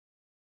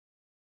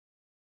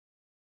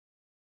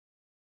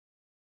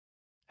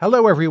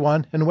Hello,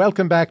 everyone, and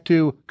welcome back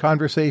to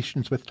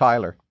Conversations with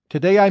Tyler.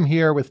 Today I'm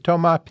here with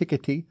Thomas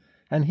Piketty,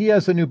 and he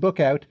has a new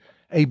book out,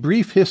 A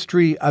Brief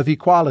History of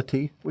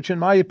Equality, which in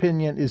my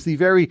opinion is the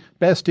very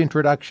best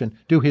introduction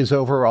to his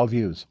overall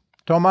views.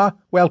 Thomas,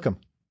 welcome.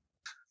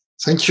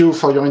 Thank you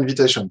for your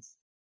invitation.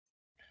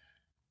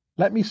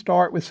 Let me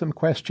start with some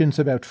questions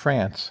about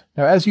France.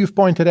 Now, as you've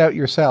pointed out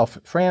yourself,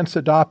 France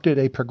adopted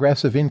a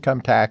progressive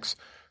income tax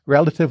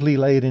relatively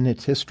late in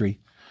its history.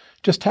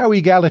 Just how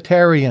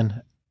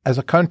egalitarian as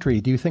a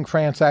country do you think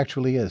France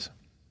actually is?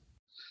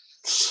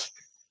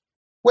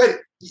 Well,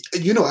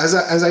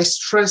 as I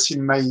stress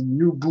in my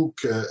new book,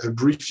 A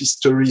Brief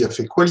History of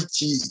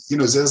Equality,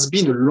 there's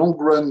been a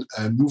long-run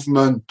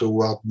movement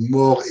toward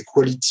more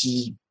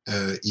equality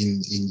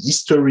in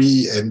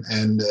history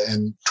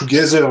and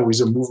together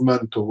with a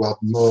movement toward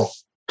more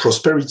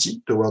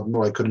prosperity, toward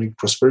more economic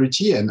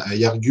prosperity. And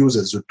I argue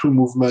that the two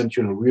movements,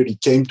 really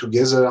came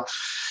together.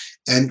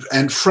 And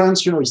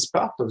France, is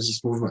part of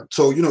this movement.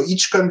 So,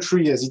 each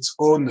country has its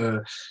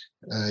own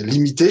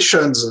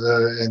limitations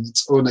and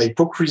its own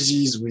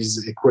hypocrisies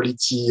with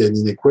equality and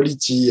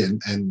inequality.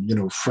 And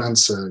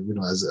France,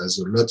 has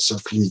lots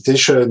of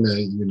limitation,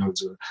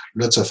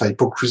 lots of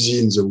hypocrisy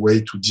in the way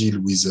to deal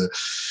with,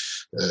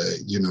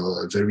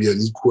 very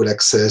unequal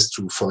access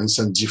to, for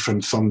instance,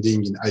 different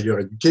funding in higher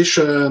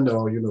education,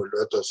 or, a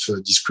lot of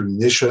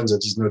discrimination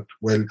that is not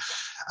well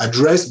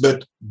addressed.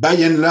 But by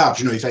and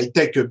large, if I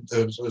take a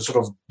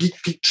sort of big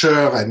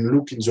picture and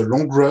look in the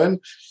long run,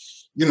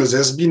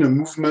 there's been a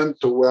movement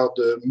toward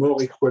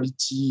more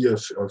equality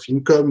of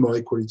income, more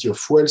equality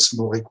of wealth,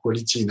 more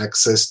equality in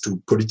access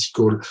to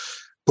political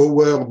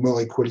power,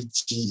 more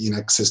equality in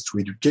access to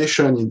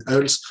education, in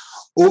health,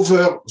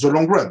 over the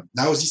long run.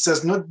 Now, this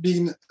has not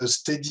been a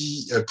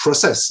steady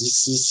process.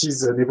 This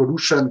is an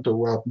evolution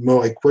toward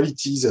more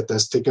equality that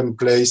has taken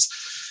place,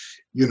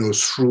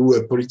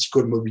 through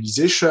political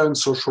mobilization,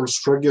 social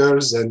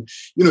struggles. And,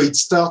 it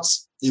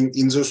starts in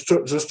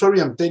the story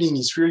I'm telling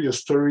is really a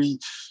story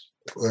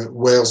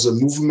where the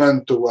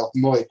movement toward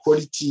more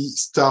equality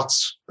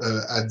starts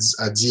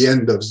at the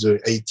end of the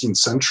 18th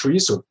century.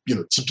 So,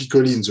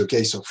 typically in the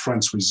case of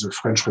France with the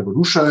French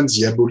Revolution,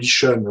 the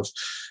abolition of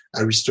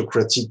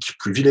aristocratic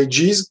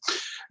privileges,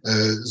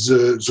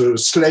 the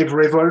slave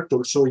revolt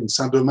also in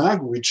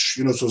Saint-Domingue, which,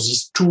 so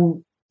these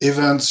two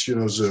events,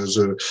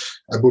 the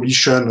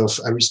abolition of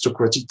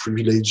aristocratic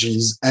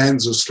privileges and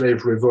the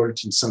slave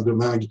revolt in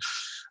Saint-Domingue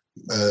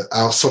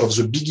are sort of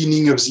the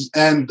beginning of the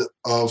end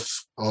of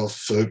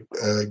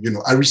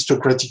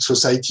aristocratic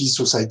societies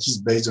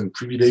based on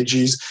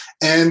privileges,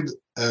 and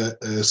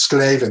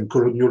slave and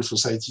colonial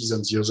societies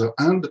on the other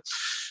hand.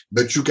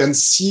 But you can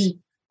see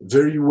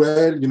very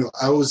well,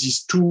 how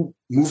these two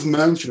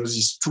movements,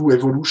 these two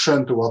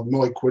evolution toward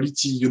more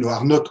equality,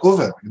 are not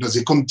over.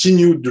 They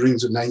continued during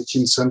the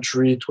 19th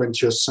century,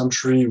 20th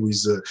century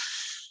with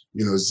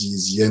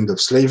the end of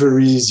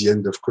slavery, the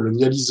end of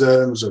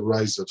colonialism, the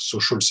rise of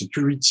social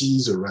security,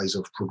 the rise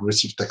of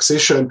progressive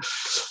taxation.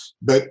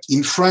 But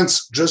in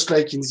France, just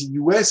like in the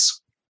US,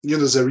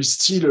 there is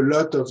still a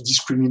lot of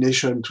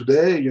discrimination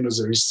today.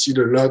 There is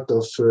still a lot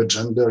of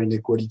gender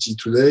inequality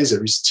today.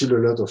 There is still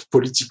a lot of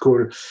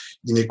political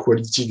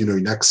inequality,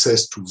 in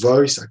access to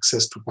voice,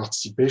 access to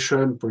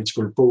participation,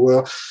 political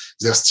power.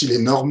 There's still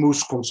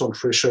enormous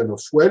concentration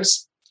of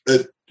wealth.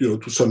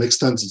 To some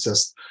extent, it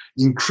has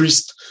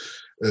increased,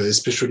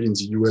 especially in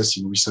the US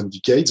in recent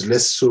decades,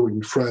 less so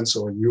in France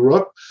or in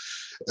Europe.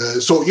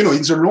 So, in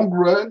the long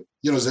run,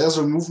 there's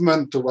a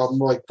movement toward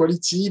more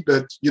equality,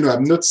 but,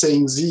 I'm not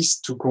saying this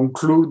to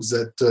conclude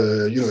that,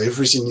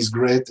 everything is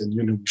great and,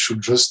 we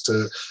should just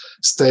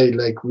stay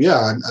like we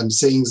are. I'm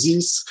saying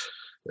this,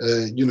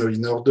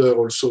 in order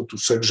also to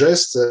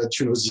suggest that,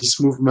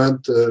 this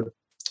movement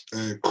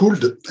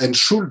could and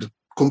should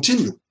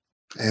continue.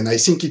 And I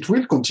think it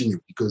will continue,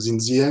 because in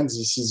the end,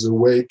 this is a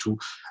way to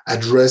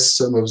address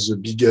some of the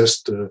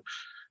biggest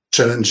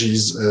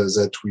challenges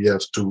that we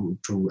have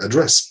to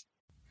address.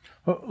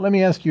 Well, let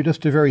me ask you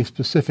just a very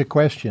specific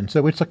question.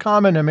 So it's a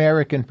common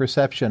American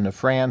perception of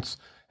France,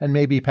 and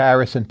maybe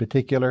Paris in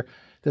particular,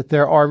 that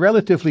there are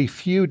relatively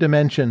few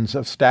dimensions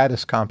of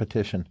status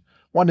competition.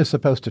 One is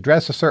supposed to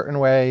dress a certain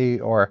way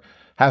or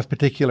have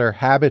particular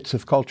habits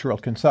of cultural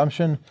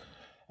consumption,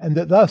 and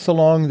that thus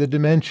along the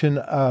dimension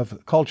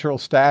of cultural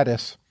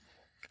status,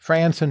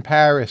 France and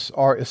Paris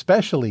are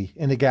especially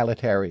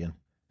inegalitarian.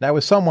 Now,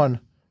 as someone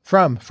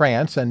from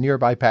France and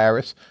nearby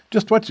Paris,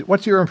 just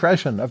what's your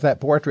impression of that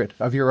portrait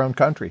of your own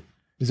country?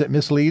 Is it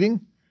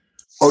misleading?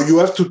 Oh, you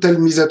have to tell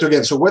me that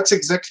again. So what's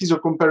exactly the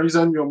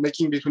comparison you're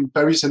making between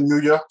Paris and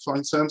New York, for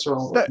instance?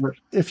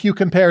 If you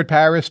compared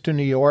Paris to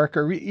New York,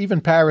 or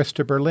even Paris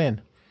to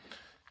Berlin,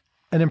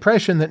 an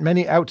impression that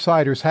many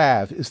outsiders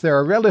have is there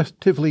are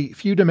relatively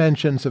few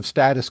dimensions of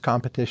status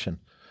competition.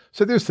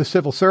 So there's the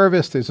civil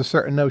service, there's a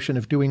certain notion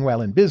of doing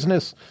well in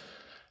business,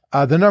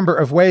 the number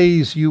of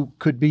ways you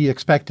could be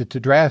expected to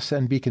dress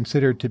and be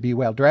considered to be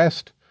well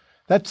dressed.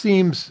 That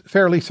seems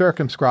fairly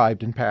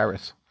circumscribed in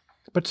Paris.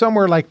 But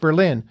somewhere like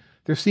Berlin,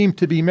 there seem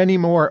to be many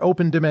more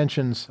open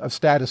dimensions of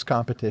status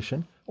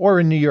competition, or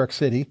in New York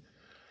City.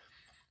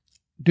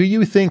 Do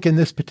you think in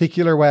this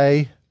particular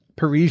way,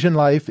 Parisian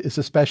life is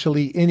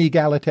especially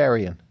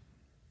inegalitarian?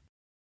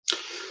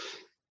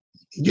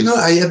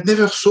 I had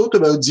never thought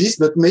about this,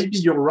 but maybe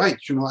you're right.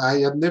 I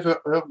had never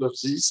heard of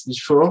this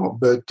before.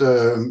 But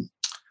so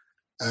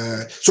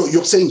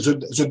you're saying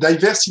the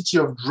diversity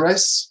of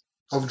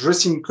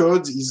dressing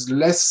codes is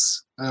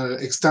less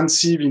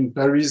extensive in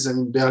Paris than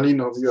in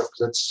Berlin or New York.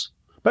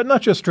 But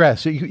not just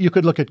dress. You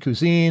could look at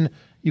cuisine.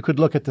 You could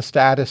look at the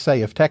status,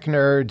 say, of tech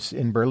nerds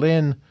in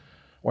Berlin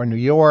or New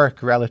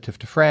York relative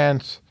to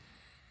France.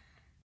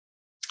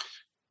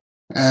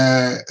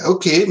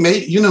 Okay,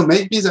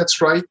 maybe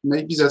that's right.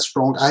 Maybe that's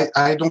wrong.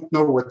 I don't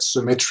know what's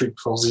the metric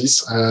for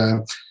this.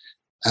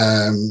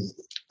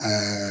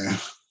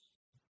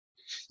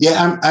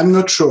 Yeah, I'm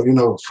not sure.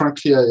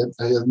 Frankly, I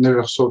have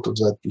never thought of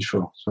that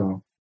before.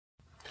 So,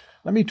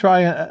 let me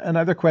try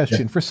another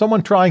question. Yeah. For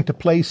someone trying to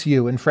place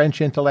you in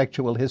French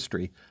intellectual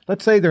history,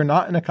 let's say they're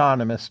not an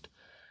economist,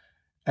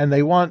 and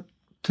they want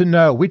to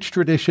know which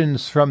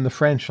traditions from the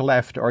French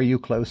left are you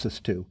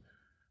closest to.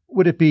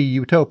 Would it be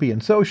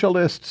utopian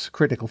socialists,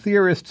 critical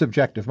theorists,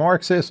 objective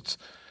Marxists,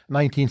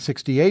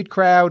 1968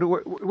 crowd?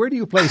 Where do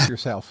you place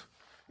yourself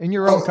in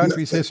your own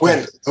country's history?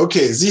 Well,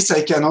 okay, this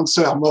I can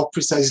answer more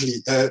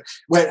precisely.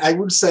 Well, I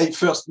would say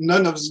first,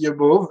 none of the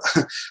above.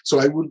 So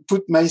I would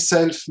put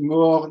myself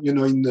more,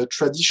 in the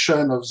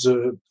tradition of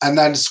the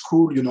Annales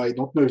school. I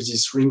don't know if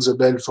this rings a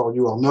bell for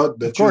you or not,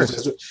 but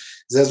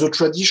there's a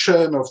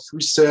tradition of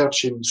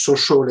research in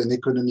social and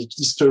economic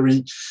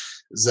history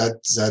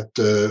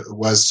that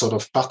was sort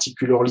of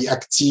particularly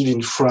active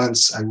in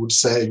France, I would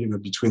say,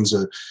 between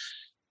the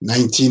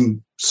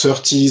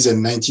 1930s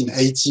and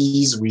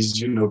 1980s with,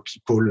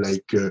 people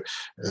like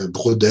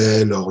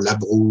Brodel or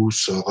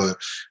Labrousse or,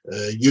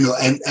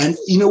 and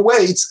in a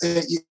way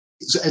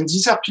and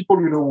these are people,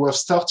 who have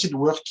started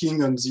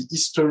working on the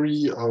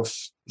history of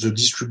the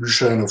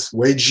distribution of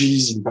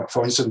wages,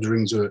 for instance,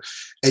 during the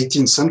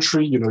 18th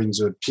century, in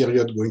the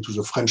period going to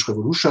the French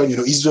Revolution.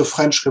 Is the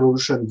French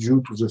Revolution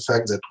due to the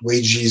fact that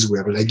wages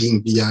were lagging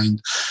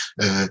behind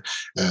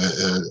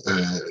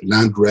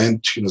land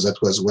rent? That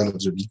was one of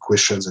the big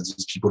questions that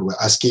these people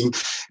were asking.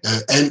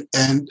 And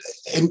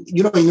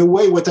in a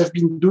way, what I've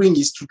been doing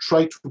is to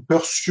try to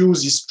pursue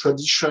this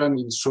tradition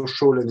in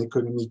social and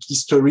economic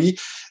history,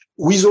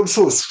 with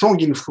also a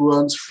strong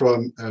influence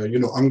from,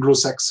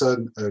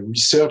 Anglo-Saxon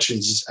research in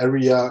this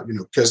area,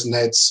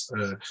 Kuznets,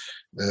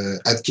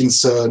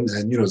 Atkinson,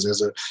 and,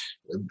 there's a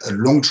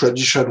long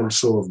tradition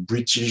also of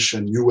British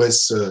and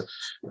US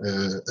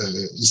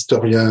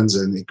historians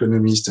and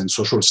economists and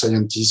social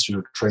scientists,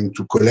 trying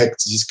to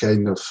collect this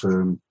kind of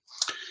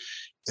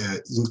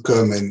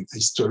income and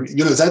history.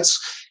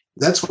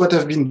 That's what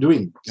I've been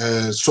doing.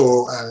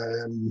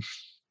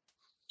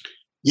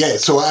 Yeah,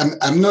 so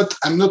I'm not.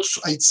 I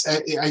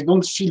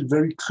don't feel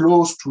very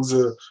close to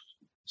the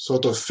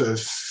sort of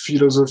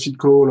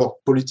philosophical or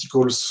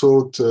political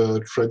thought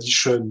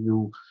tradition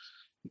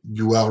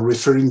you are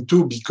referring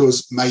to,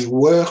 because my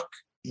work,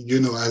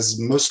 has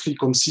mostly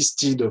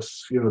consisted of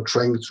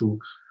trying to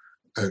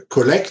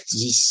collect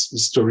these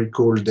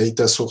historical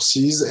data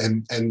sources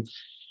and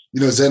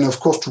then of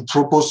course to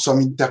propose some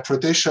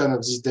interpretation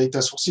of these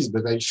data sources.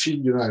 But I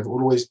feel I've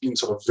always been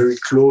sort of very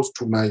close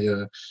to my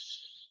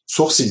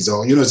sources,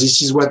 or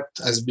this is what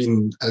has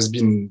been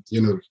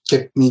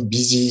kept me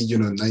busy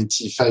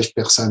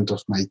 95%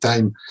 of my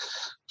time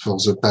for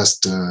the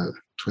past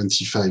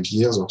 25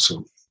 years or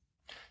so.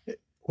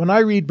 When I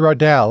read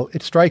Brodel,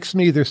 it strikes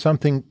me there's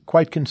something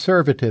quite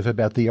conservative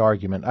about the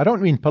argument. I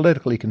don't mean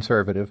politically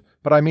conservative,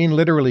 but I mean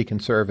literally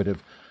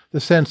conservative.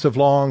 The sense of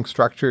long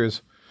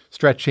structures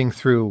stretching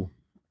through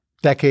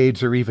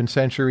decades or even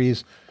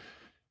centuries.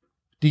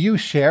 Do you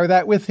share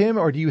that with him,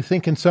 or do you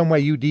think in some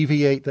way you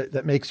deviate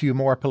that makes you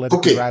more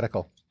politically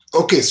radical?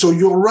 Okay, so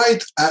you're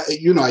right. I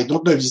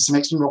don't know if this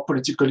makes me more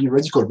politically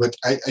radical, but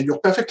you're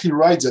perfectly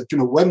right that,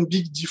 one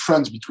big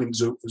difference between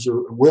the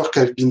work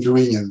I've been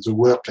doing and the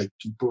work like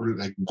people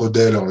like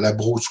Brodel or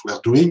Labrousse were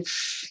doing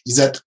is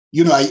that,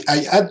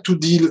 I had to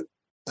deal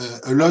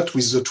a lot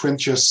with the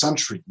 20th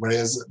century,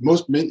 whereas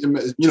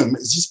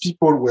these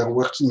people were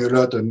working a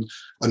lot on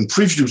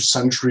previous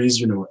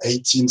centuries,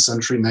 18th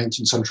century,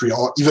 19th century,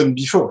 or even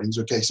before in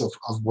the case of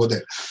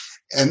Brodel.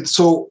 And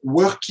so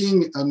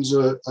working on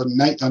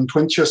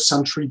 20th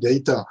century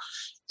data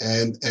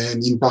and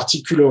in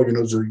particular,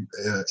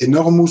 the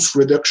enormous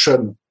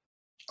reduction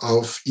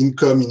of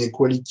income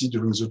inequality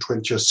during the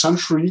 20th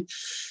century,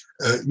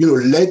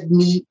 led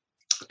me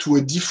to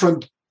a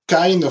different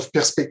kind of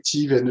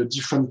perspective and a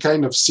different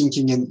kind of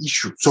thinking and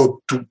issue.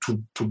 So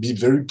to be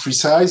very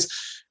precise,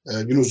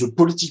 the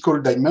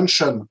political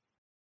dimension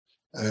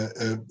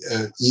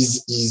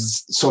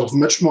is sort of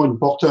much more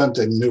important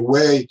and in a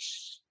way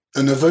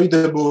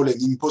unavoidable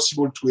and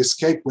impossible to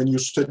escape when you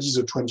study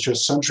the 20th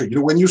century.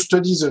 When you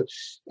study the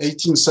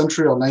 18th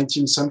century or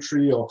 19th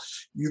century, or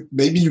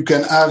maybe you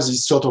can have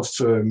this sort of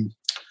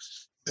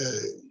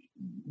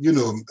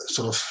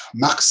sort of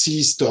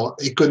Marxist or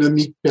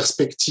economic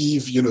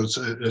perspective,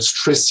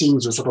 stressing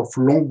the sort of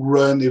long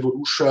run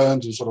evolution,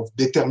 the sort of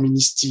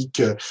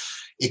deterministic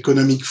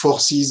economic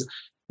forces.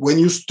 When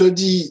you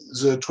study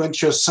the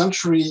 20th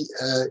century,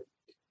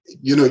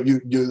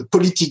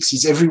 politics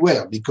is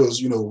everywhere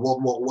because,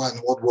 World War I,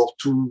 World War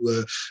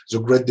II, the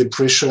Great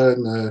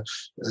Depression,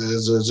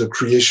 the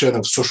creation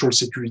of social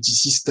security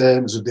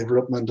systems, the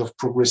development of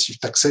progressive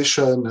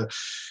taxation,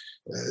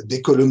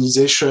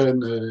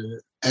 decolonization,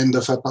 end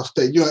of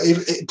apartheid.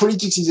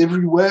 Politics is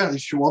everywhere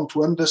if you want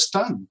to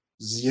understand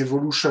the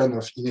evolution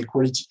of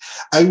inequality.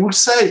 I would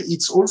say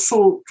it's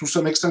also to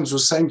some extent the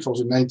same for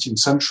the 19th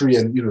century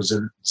and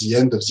the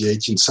end of the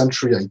 18th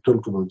century. I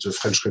talk about the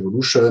French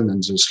Revolution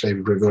and the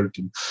slave revolt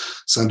in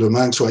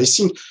Saint-Domingue. So I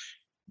think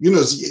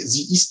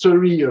the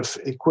history of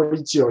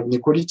equality or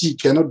inequality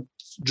cannot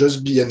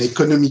just be an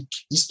economic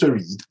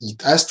history.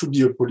 It has to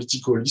be a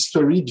political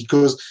history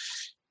because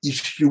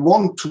if you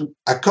want to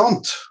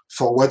account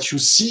for what you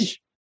see,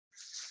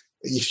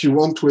 if you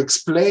want to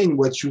explain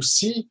what you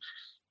see,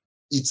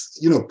 it's,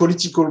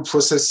 political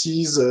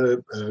processes,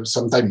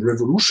 sometimes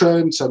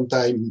revolution,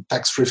 sometimes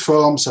tax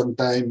reform,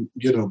 sometimes,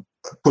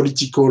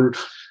 political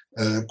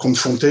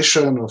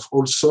confrontation of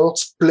all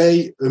sorts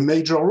play a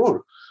major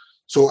role.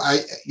 So I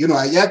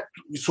had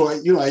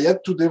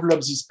to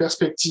develop this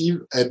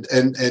perspective,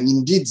 and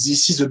indeed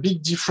this is a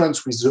big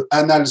difference with the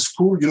Annal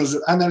School.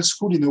 The Annal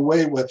School in a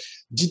way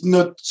did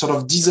not sort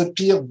of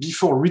disappear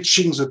before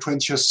reaching the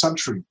 20th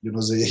century.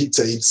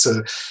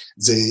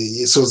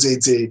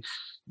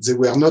 They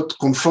were not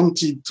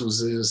confronted to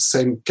the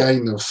same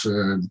kind of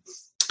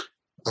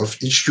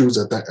issues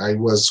that I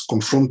was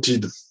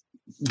confronted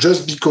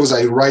just because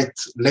I write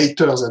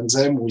later than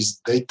them with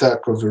data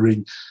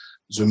covering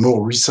the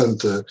more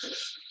recent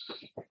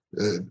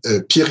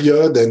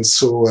period, and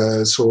so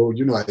I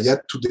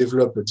had to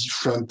develop a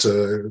different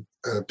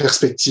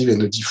perspective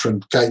and a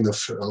different kind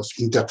of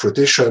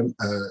interpretation.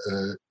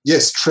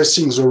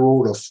 Stressing the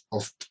role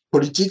of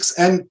politics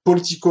and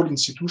political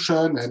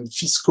institution and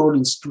fiscal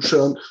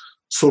institution,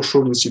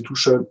 social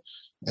institution,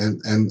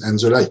 and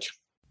the like.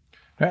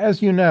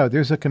 As you know,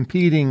 there's a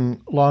competing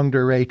longue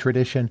durée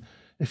tradition.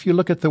 If you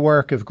look at the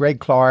work of Greg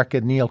Clark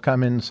and Neil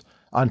Cummins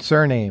on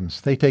surnames,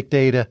 they take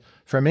data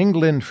from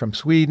England, from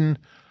Sweden.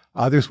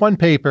 There's one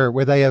paper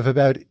where they have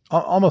about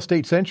almost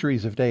 8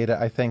 centuries of data,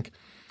 I think.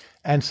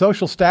 And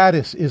social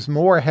status is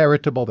more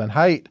heritable than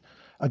height.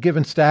 A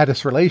given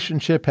status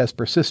relationship has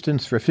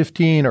persistence for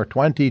 15 or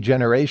 20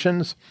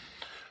 generations.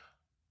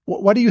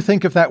 What do you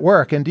think of that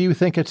work? And do you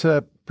think it's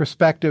a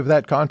perspective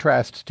that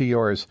contrasts to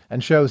yours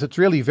and shows it's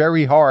really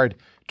very hard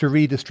to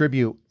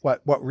redistribute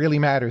what really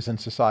matters in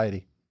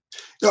society?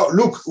 No,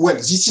 look, well,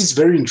 this is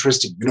very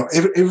interesting.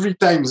 Every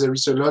time there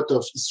is a lot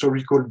of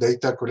historical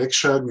data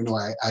collection,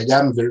 I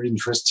am very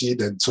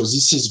interested. And so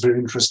this is very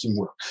interesting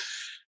work.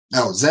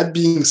 Now, that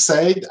being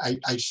said,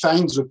 I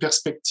find the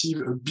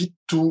perspective a bit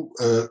too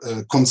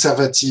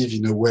conservative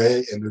in a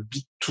way and a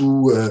bit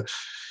too,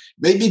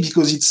 maybe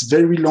because it's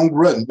very long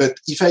run. But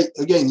if I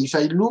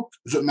look,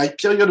 my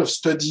period of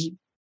study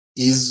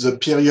is the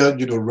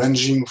period,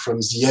 ranging from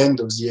the end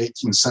of the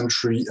 18th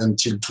century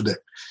until today.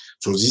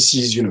 So this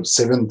is,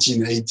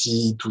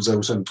 1780,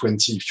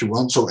 2020, if you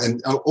want. So,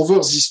 and over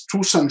these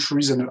 2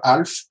 centuries and a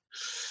half,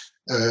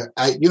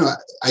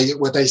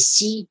 what I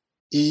see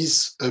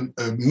is a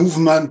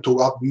movement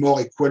toward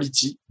more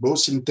equality,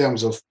 both in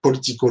terms of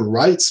political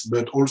rights,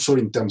 but also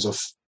in terms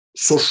of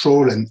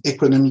social and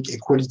economic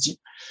equality.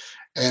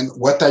 And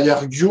what I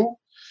argue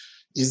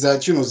is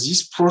that,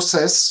 this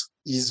process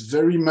is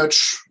very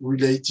much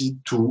related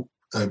to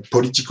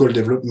political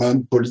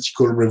development,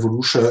 political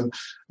revolution,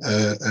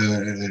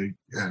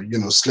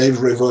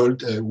 slave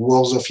revolt,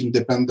 wars of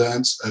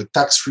independence,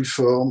 tax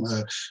reform,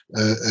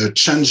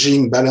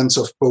 changing balance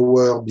of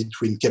power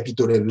between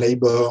capital and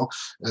labor,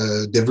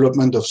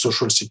 development of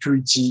social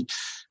security,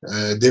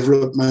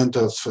 development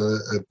of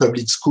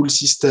public school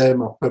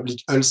system or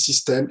public health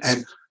system.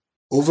 And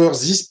over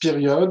this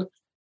period,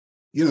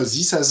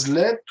 this has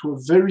led to a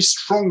very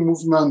strong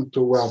movement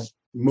toward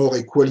more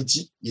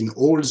equality in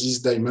all these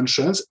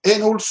dimensions,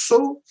 and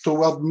also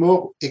toward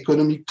more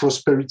economic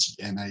prosperity.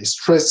 And I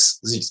stress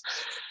this.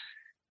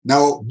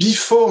 Now,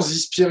 before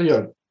this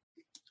period,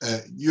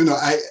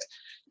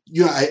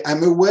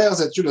 I'm aware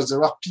that,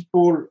 there are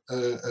people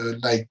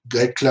like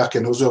Greg Clark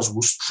and others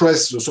who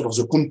stress the sort of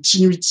the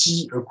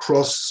continuity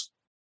across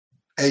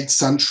 8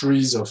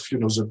 centuries of,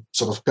 the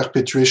sort of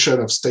perpetuation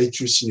of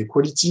status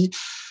inequality.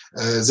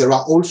 There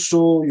are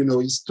also,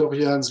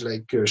 historians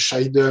like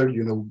Scheidel,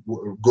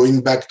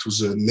 going back to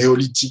the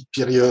Neolithic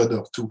period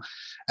or to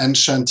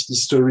ancient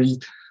history,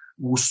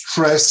 who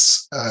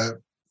stress, a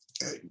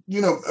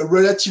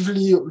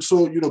relatively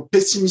also,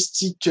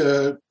 pessimistic,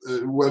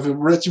 who have a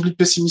relatively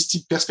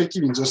pessimistic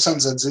perspective in the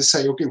sense that they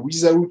say, okay,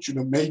 without,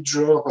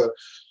 major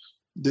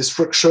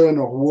destruction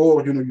or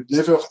war, you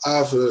never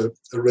have a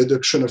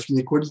reduction of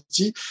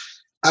inequality.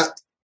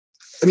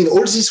 I mean,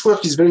 all this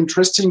work is very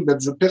interesting,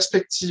 but the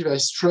perspective I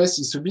stress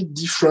is a bit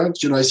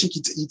different. I think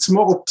it's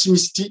more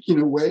optimistic in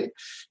a way,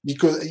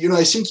 because,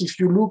 I think if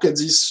you look at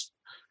this,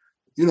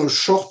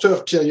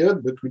 shorter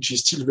period, but which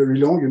is still very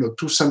long,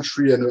 2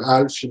 centuries and a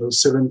half,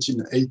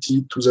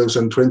 1780,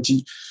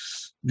 2020,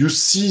 you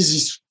see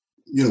this,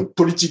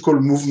 political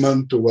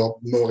movement toward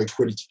more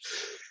equality.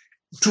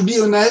 To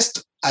be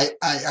honest,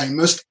 I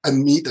must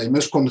admit, I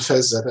must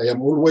confess that I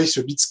am always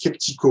a bit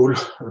skeptical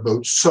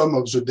about some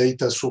of the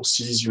data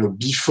sources,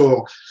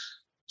 before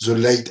the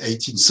late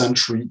 18th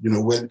century,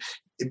 when,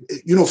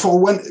 for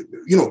one,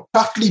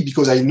 partly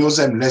because I know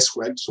them less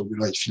well, so,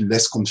 I feel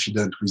less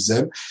confident with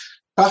them.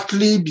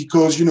 Partly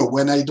because,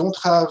 when I don't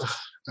have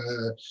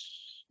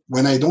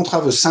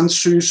a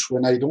census,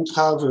 when I don't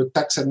have a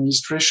tax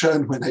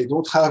administration, when I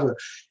don't have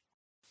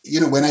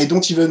when I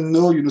don't even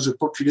know, the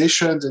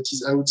population that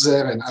is out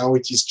there and how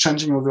it is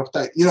changing over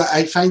time,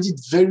 I find it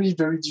very,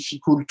 very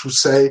difficult to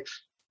say,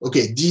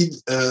 okay, did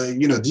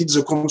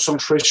the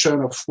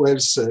concentration of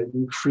wealth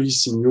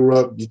increase in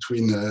Europe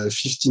between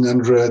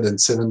 1500 and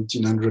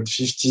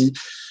 1750?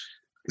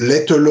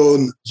 Let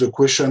alone the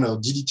question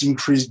of did it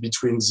increase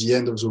between the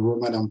end of the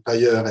Roman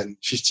Empire and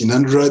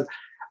 1500?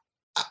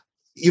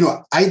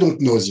 I don't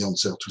know the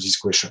answer to these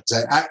questions.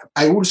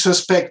 I would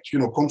suspect,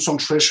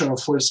 concentration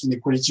of wealth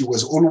inequality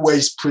was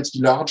always pretty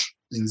large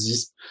in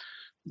this,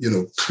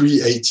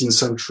 pre-18th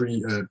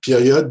century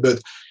period.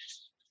 But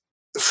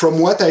from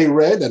what I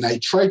read, and I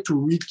try to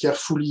read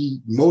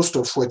carefully most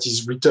of what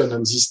is written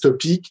on this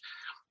topic,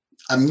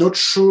 I'm not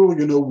sure,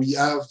 we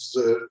have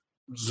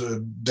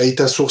the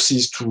data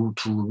sources to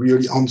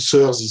really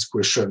answer these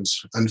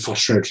questions,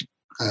 unfortunately.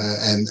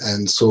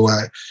 And so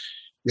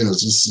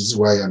this is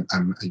why I'm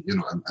a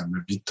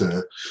bit,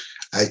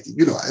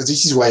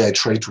 this is why I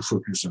try to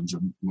focus on the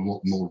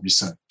more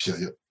recent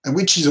period, and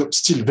which is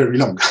still very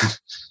long.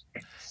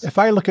 If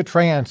I look at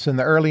France in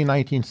the early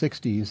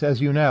 1960s,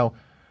 as you know,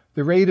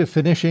 the rate of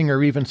finishing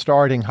or even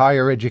starting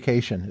higher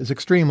education is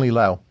extremely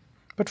low.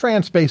 But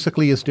France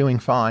basically is doing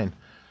fine.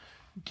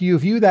 Do you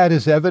view that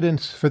as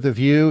evidence for the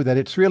view that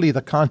it's really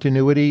the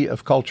continuity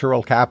of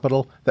cultural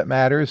capital that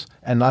matters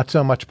and not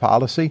so much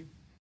policy?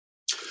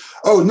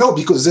 Oh, no,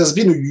 because there's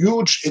been a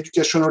huge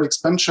educational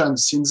expansion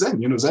since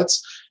then.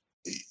 That's,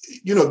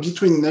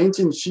 between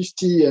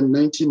 1950 and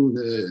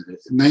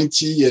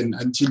 1990 and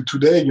until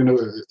today,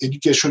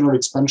 educational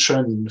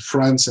expansion in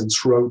France and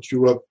throughout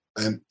Europe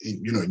and,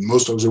 in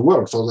most of the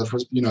world, for that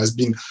was, has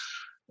been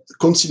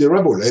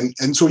considerable.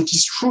 And so it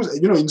is true,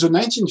 in the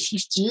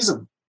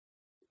 1950s,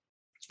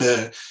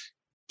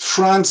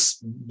 France,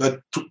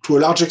 but to a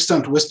large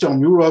extent,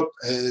 Western Europe,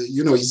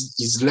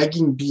 is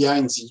lagging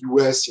behind the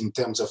US in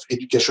terms of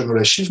educational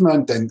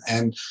achievement. And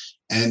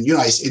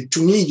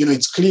to me,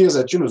 it's clear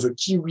that, the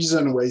key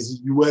reason why the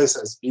US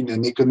has been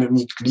an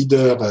economic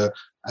leader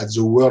at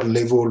the world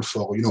level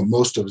for,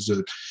 most of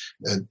the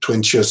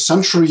 20th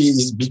century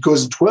is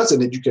because it was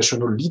an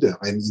educational leader.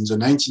 And in the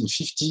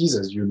 1950s,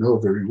 as you know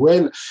very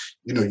well,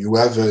 you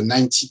have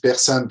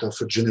 90% of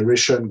a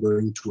generation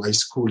going to high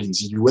school in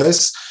the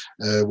US,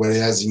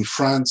 whereas in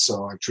France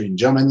or actually in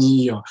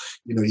Germany,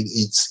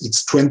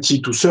 it's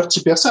 20 to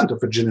 30%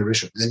 of a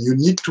generation. And you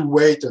need to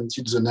wait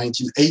until the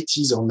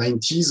 1980s or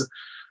 90s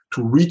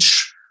to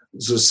reach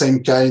the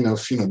same kind of,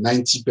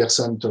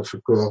 90% of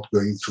a cohort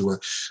going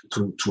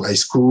to high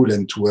school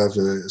and to have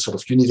a sort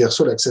of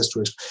universal access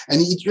to it.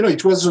 And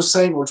it was the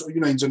same also,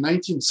 in the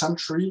 19th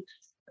century,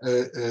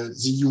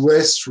 the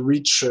US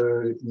reached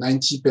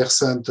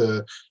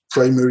 90%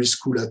 primary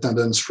school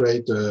attendance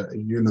rate,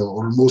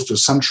 almost a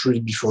century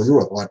before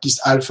Europe, or at least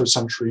half a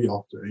century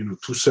or,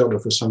 2/3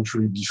 of a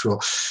century before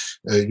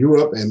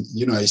Europe. And,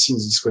 I think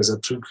this was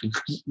absolutely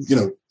key,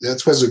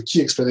 that was a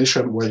key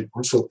explanation why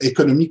also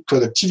economic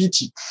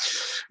productivity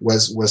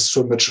was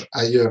so much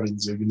higher in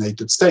the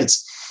United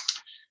States.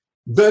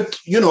 But,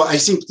 I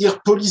think here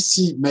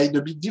policy made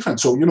a big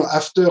difference. So,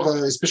 after,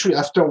 especially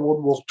after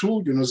World War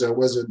II, there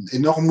was an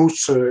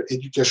enormous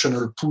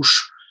educational push,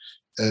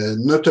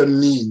 not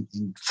only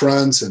in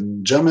France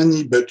and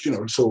Germany, but,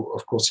 also,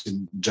 of course,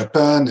 in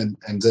Japan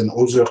and then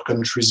other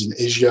countries in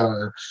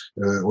Asia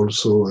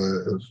also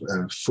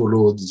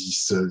followed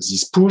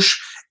this push.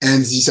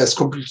 And this has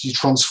completely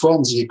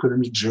transformed the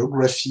economic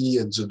geography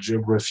and the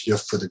geography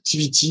of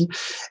productivity,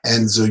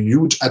 and the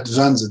huge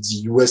advance that the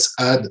US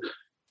had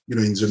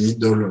in the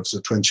middle of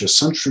the 20th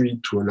century,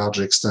 to a large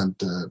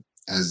extent,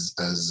 has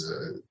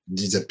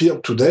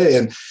disappeared today.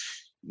 And,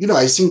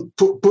 I think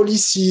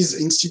policies,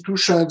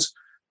 institutions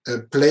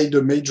played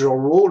a major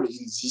role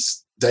in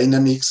these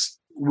dynamics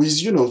with,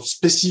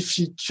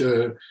 specific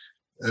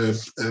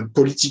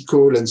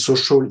political and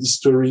social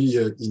history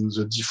in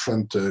the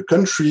different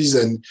countries.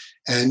 And,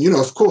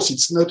 of course,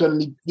 it's not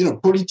only,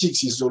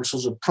 politics is also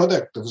the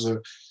product of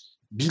the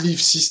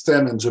belief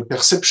system and the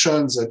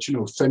perceptions that,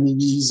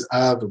 families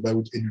have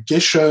about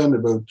education,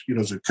 about,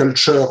 the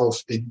culture of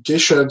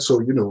education. So,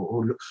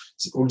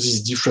 all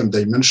these different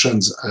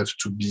dimensions have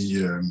to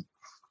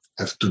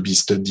be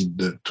studied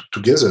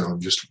together,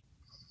 obviously.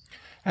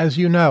 As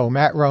you know,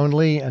 Matt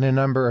Ronley and a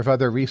number of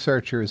other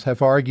researchers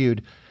have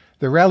argued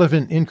the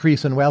relevant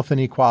increase in wealth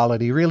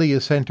inequality really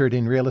is centered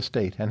in real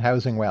estate and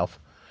housing wealth.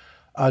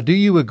 Do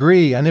you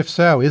agree? And if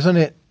so, isn't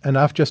it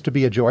enough just to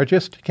be a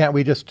Georgist? Can't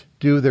we just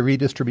do the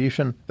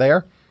redistribution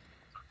there?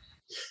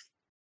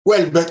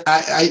 Well, but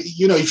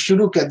if you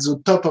look at the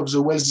top of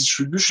the wealth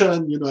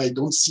distribution, I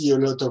don't see a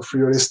lot of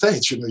real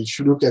estate. If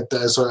you look at,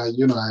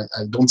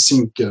 I don't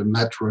think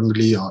Matt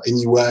Ronley or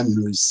anyone,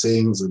 is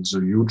saying that the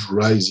huge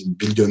rise in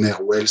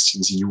billionaire wealth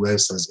in the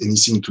US has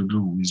anything to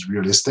do with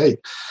real estate.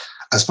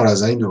 As far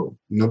as I know,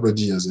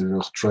 nobody has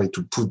ever tried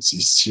to put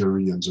this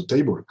theory on the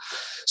table.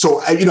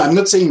 So, I'm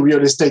not saying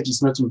real estate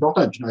is not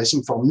important. I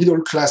think for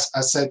middle class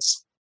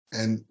assets,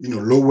 and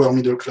lower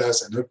middle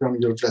class and upper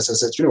middle class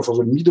assets, for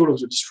the middle of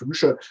the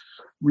distribution,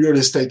 real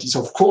estate is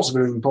of course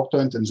very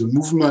important, and the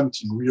movement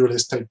in real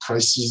estate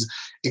prices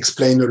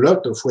explain a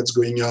lot of what's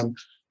going on,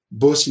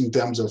 both in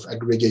terms of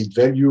aggregate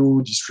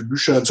value,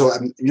 distribution. So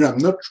I'm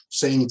not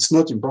saying it's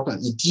not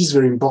important. It is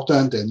very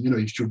important, and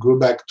if you go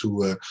back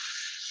to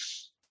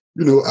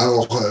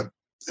our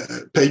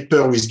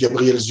paper with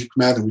Gabriel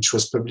Zuckman, which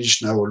was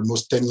published now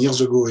almost 10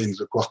 years ago in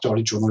the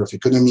Quarterly Journal of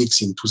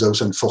Economics in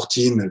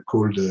 2014,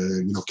 called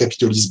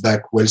Capitalist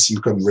Back Wealth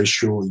Income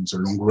Ratio in the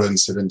Long Run,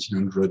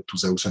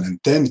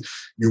 1700-2010,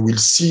 you will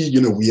see,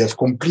 we have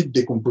complete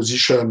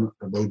decomposition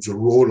about the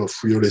role of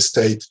real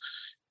estate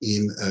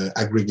in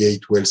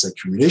aggregate wealth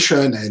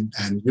accumulation, and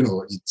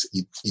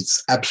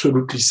it's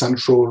absolutely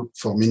central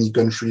for many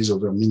countries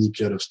over many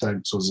periods of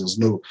time. So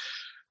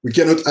we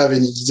cannot have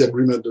any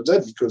disagreement on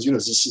that, because,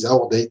 this is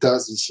our data.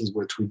 This is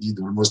what we did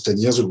almost 10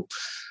 years ago.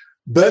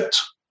 But,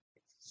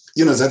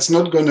 that's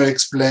not going to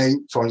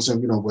explain, for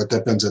instance, what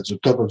happens at the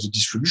top of the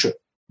distribution,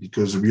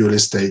 because real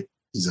estate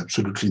is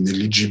absolutely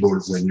negligible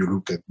when you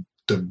look at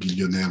top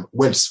billionaire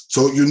wealth.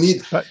 So you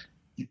need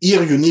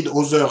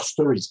other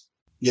stories.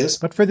 Yes.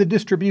 But for the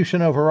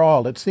distribution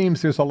overall, it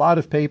seems there's a lot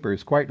of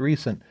papers, quite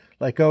recent,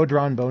 like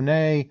Audran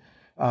Bonnet,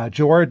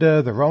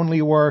 Jorda, the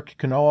Ronley work,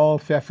 Knoll,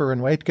 Pfeffer,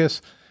 and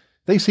Waitkus.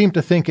 They seem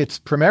to think it's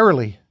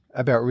primarily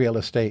about real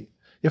estate,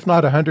 if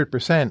not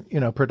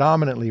 100%,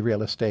 predominantly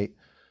real estate.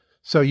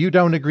 So you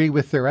don't agree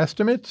with their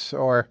estimates,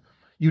 or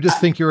you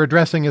just think you're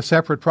addressing a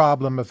separate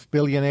problem of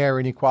billionaire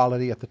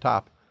inequality at the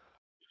top?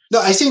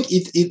 No, I think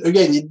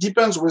it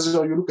depends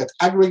whether you look at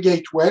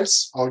aggregate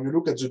wealth or you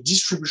look at the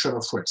distribution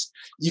of wealth.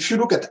 If you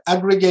look at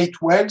aggregate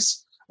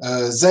wealth,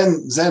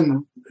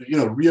 then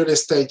real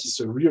estate is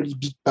a really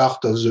big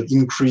part of the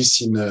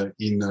increase in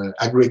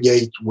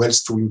aggregate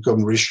wealth to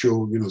income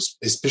ratio,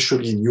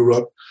 especially in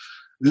Europe.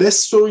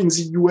 Less so in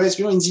the US.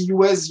 In the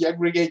US, the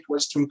aggregate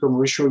wealth to income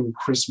ratio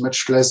increased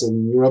much less than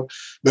in Europe.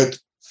 But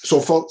so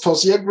for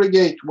the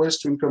aggregate wealth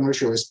to income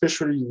ratio,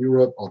 especially in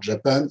Europe or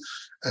Japan,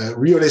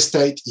 real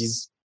estate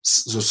is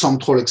the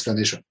central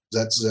explanation.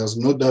 There's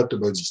no doubt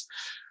about this.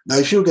 Now,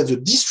 if you look at the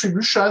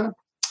distribution,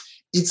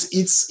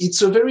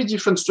 it's a very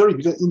different story,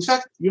 because in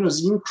fact,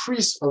 the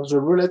increase of the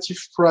relative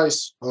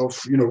price of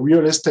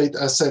real estate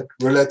asset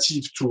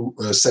relative to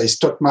say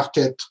stock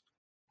market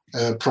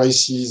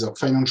prices or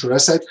financial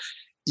asset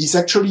is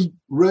actually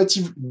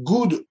relatively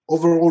good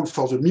overall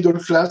for the middle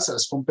class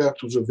as compared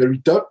to the very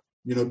top,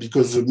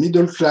 because the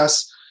middle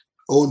class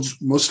owns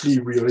mostly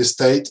real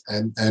estate,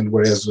 and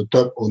whereas the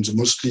top owns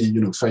mostly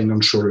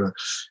financial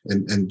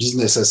and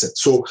business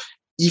assets. So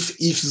if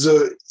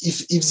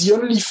the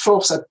only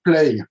force at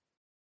play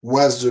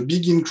was the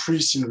big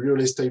increase in real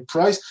estate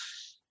price,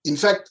 in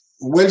fact,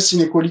 wealth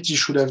inequality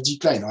should have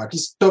declined, or at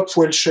least top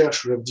wealth share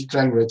should have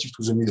declined relative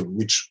to the middle,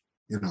 which,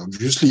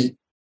 obviously,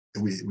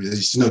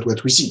 this is not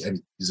what we see. I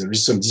mean, there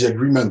is some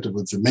disagreement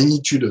about the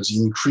magnitude of the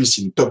increase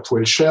in top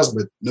wealth shares,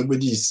 but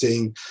nobody is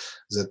saying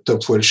that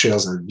top wealth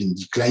shares have been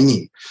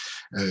declining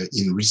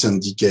in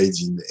recent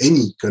decades in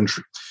any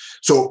country.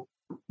 So,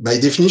 by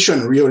definition,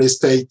 the real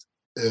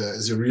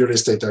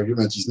estate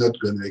argument is not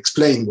going to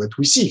explain what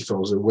we see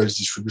for the wealth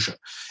distribution.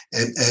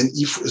 And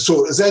if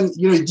so, then,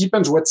 it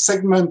depends what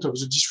segment of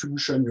the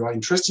distribution you are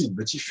interested in.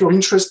 But if you're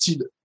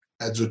interested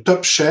at the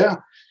top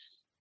share,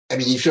 I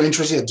mean, if you're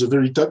interested at the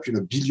very top,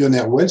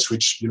 billionaire wealth,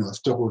 which,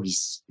 after all,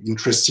 is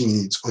interesting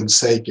in its own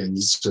sake, and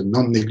it's a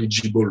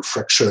non-negligible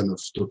fraction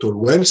of total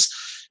wealth,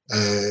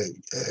 I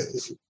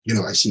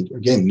think,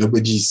 again,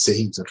 nobody is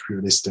saying that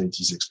real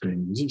estate is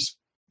explaining this.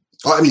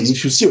 I mean,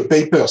 if you see a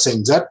paper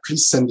saying that,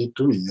 please send it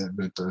to me.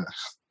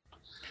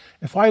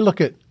 If I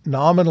look at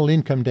nominal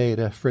income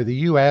data for the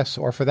US,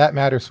 or for that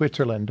matter,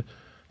 Switzerland,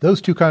 those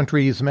two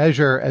countries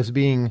measure as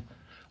being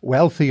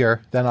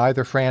wealthier than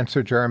either France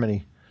or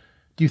Germany.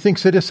 Do you think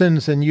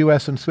citizens in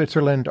US and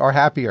Switzerland are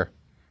happier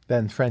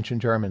than French and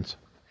Germans?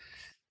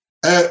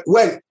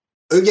 Well,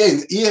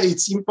 again, here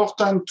it's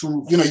important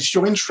to, if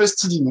you're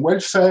interested in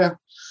welfare,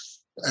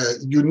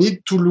 you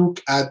need to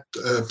look at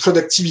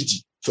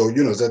productivity. So,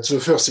 that's the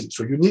first thing.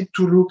 So you need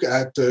to look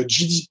at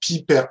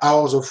GDP per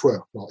hours of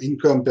work, or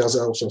income per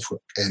hours of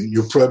work. And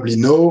you probably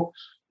know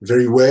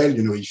very well,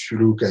 if you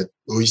look at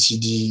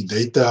OECD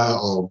data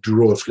or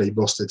Bureau of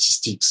Labor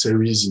Statistics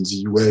series in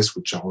the US,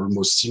 which are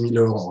almost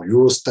similar, or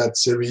Eurostat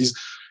series,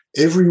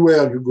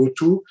 everywhere you go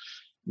to,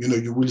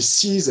 you will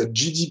see that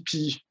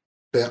GDP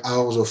per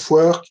hours of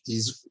work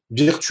is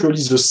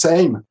virtually the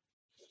same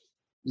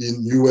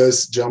in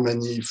US,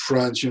 Germany,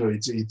 France.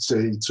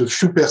 It's a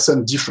few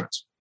percent different.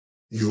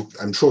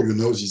 I'm sure you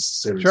know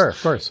this. Sure,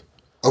 of course.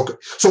 Okay.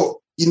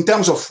 So in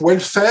terms of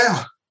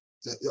welfare,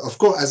 of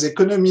course, as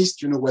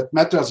economists, what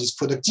matters is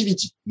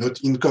productivity,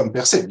 not income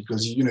per se,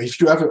 because, if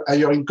you have a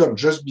higher income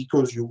just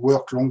because you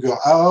work longer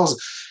hours,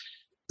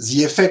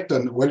 the effect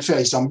on welfare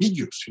is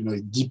ambiguous.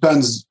 It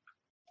depends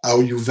how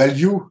you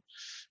value,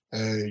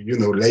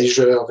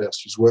 leisure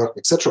versus work,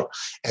 etc.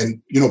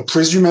 And,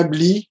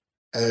 presumably,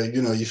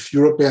 if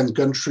European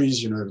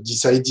countries,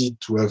 decided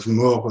to have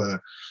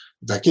more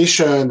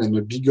vacation and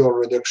a bigger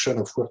reduction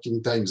of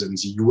working times than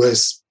the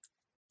US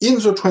in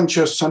the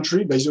 20th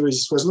century, by the way,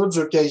 this was not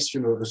the case,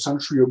 a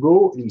century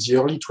ago. In the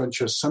early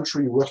 20th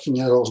century, working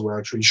hours were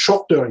actually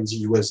shorter in the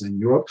US than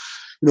Europe,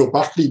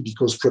 partly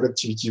because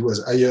productivity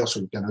was higher,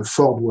 so you can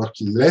afford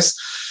working less.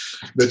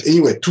 But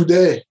anyway,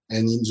 today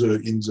and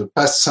in the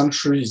past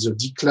century, the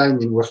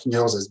decline in working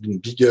hours has been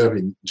bigger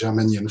in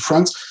Germany and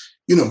France.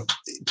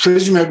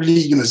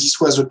 Presumably, this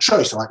was a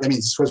choice.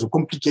 This was a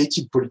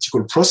complicated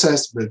political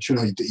process, but,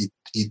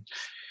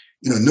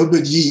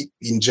 nobody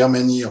in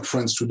Germany or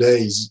France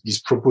today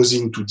is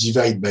proposing to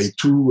divide by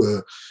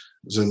 2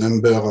 the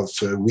number of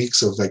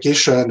weeks of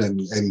vacation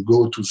and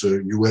go to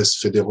the US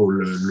federal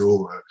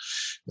law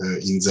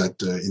in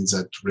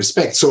that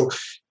respect. So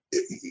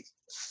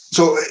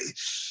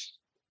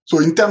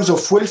in terms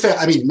of welfare,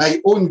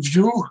 my own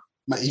view,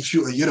 my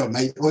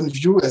own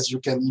view, as you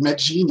can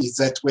imagine, is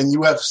that when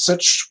you have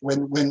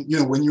when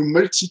you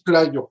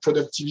multiply your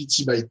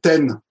productivity by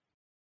 10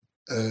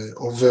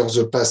 over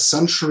the past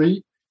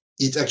century,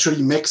 it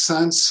actually makes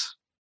sense,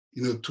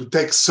 to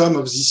take some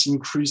of this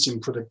increase in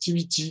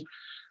productivity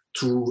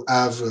to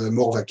have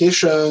more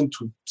vacation,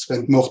 to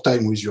spend more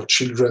time with your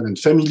children and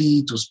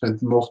family, to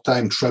spend more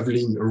time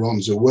traveling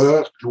around the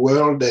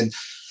world. And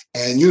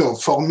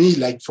for me,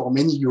 like for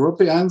many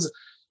Europeans,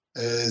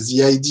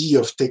 the idea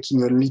of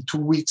taking only 2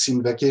 weeks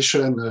in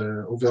vacation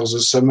over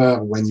the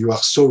summer when you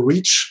are so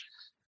rich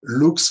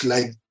looks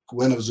like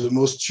one of the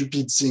most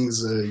stupid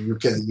things you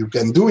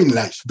can do in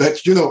life.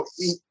 But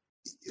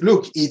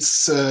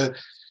it's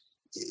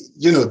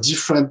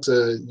different.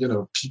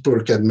 People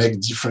can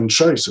make different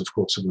choices, of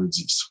course, about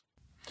this.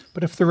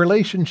 But if the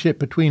relationship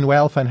between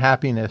wealth and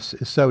happiness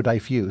is so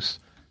diffuse,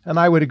 and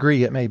I would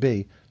agree it may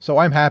be, so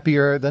I'm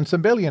happier than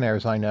some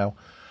billionaires I know,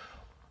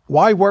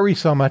 why worry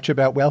so much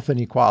about wealth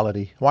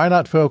inequality? Why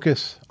not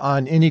focus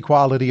on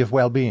inequality of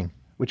well-being,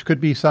 which could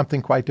be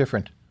something quite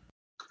different?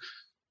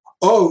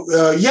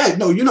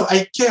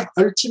 I care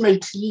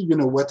ultimately,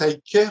 what I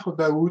care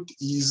about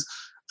is,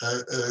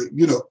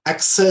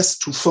 access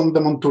to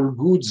fundamental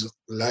goods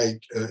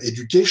like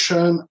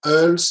education,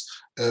 health,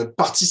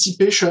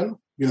 participation,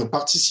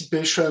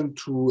 participation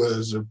to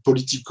the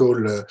political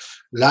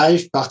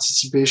life,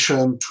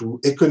 participation to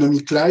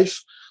economic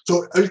life.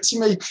 So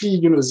ultimately,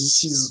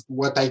 this is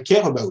what I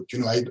care about.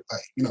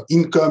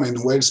 Income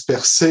and wealth per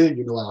se,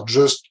 are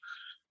just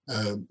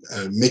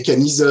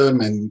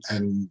mechanism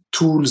and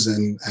tools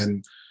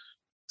and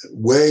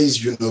ways,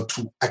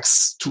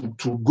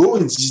 to go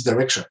in this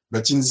direction.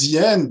 But in the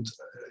end,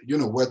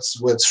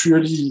 what's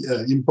really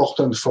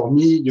important for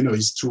me,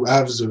 is to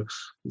have the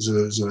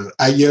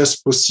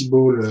highest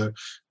possible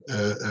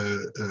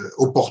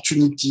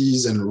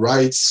opportunities and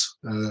rights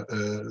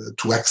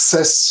to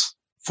access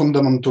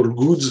fundamental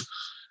goods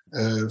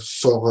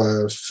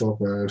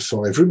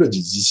for everybody.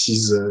 This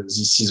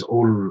is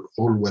all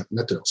what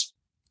matters.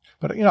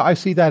 But, I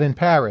see that in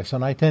Paris,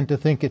 and I tend to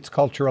think it's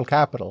cultural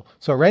capital.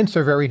 So rents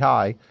are very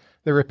high.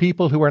 There are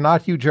people who are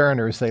not huge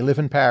earners. They live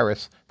in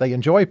Paris. They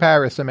enjoy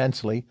Paris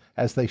immensely,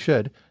 as they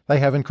should. They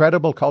have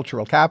incredible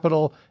cultural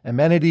capital,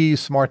 amenities,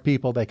 smart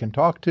people they can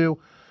talk to.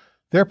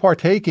 They're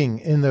partaking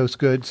in those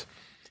goods.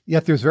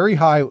 Yet there's very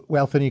high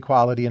wealth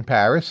inequality in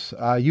Paris.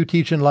 You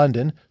teach in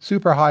London,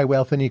 super high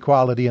wealth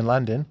inequality in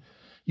London.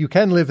 You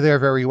can live there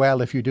very well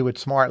if you do it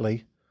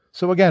smartly.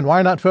 So again,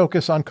 why not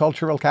focus on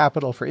cultural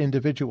capital for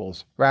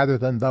individuals rather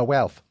than the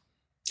wealth?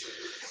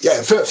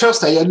 Yeah,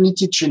 first I only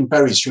teach in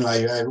Paris.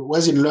 I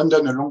was in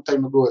London a long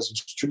time ago as a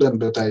student,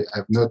 but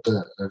I'm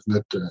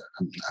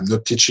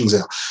not teaching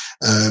there.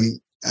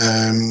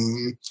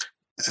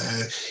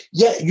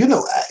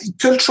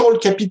 Cultural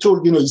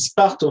capital, is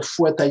part of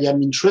what I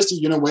am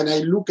interested. When I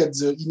look at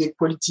the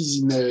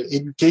inequalities in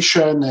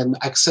education and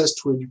access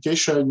to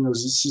education,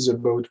 this is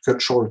about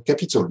cultural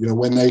capital.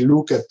 When I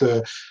look at,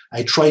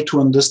 I try to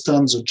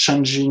understand the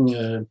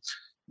changing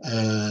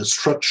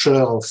structure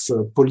of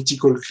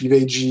political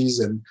cleavages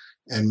and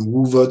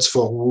who votes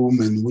for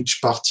whom and which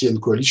party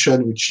and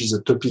coalition, which is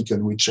a topic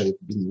on which I've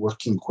been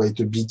working quite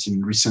a bit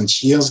in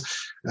recent years.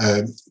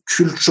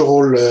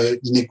 Cultural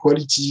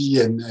inequality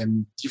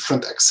and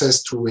different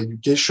access to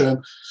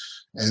education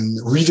and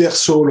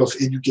reversal of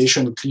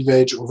education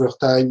cleavage over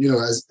time,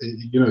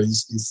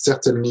 is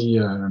certainly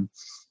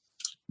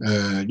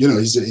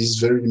is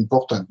very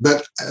important.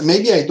 But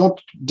maybe I don't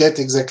get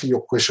exactly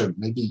your question.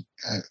 Maybe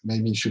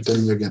you should tell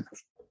me again.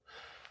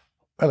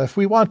 Well, if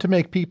we want to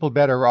make people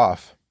better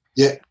off,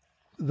 yeah,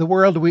 the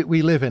world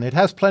we live in, it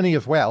has plenty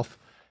of wealth,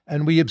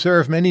 and we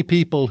observe many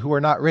people who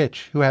are not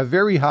rich, who have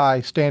very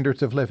high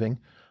standards of living,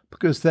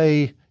 because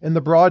they, in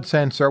the broad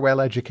sense, are well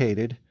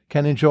educated,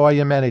 can enjoy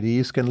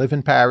amenities, can live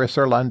in Paris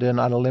or London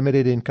on a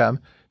limited income,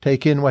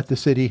 take in what the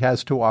city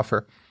has to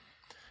offer.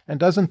 And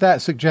doesn't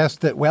that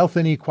suggest that wealth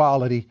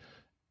inequality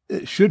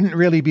shouldn't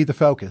really be the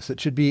focus?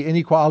 It should be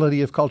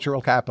inequality of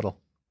cultural capital.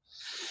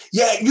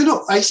 Yeah,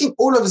 I think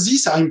all of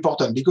these are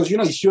important because,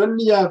 if you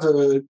only have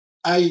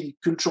high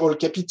cultural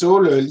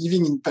capital,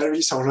 living in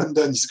Paris or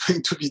London is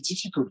going to be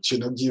difficult,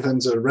 given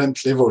the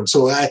rent level.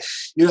 So I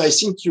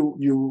think you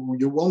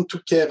want to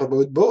care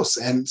about both.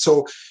 And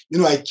so,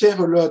 I care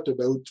a lot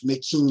about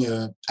making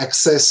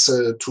access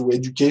to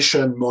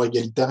education more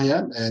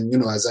egalitarian. And,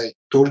 as I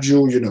told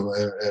you,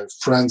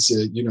 France,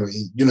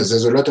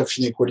 there's a lot of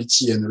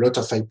inequality and a lot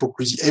of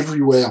hypocrisy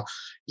everywhere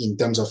in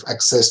terms of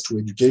access to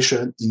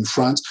education in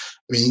France.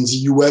 I mean, in the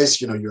US,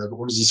 you have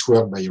all this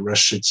work by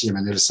Rasheti,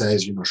 Emmanuel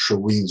says,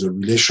 showing the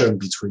relation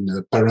between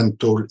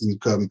parental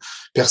income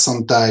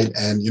percentile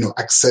and,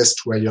 access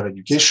to higher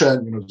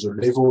education, the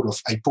level of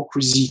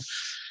hypocrisy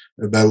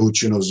about,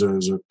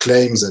 the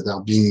claims that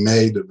are being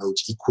made about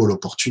equal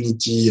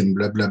opportunity and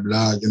blah, blah,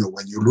 blah.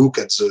 When you look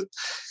at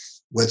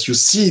what you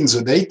see in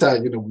the data,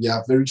 we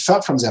are very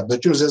far from there.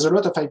 But, there's a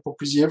lot of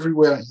hypocrisy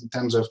everywhere in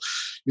terms of,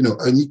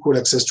 unequal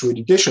access to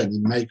education.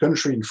 In my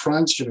country, in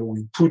France,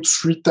 we put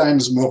 3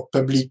 times more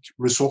public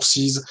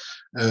resources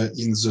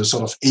in the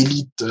sort of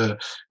elite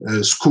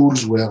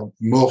schools where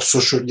more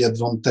socially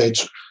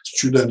advantaged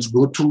students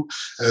go to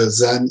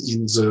than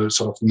in the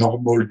sort of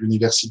normal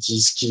university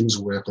schemes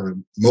where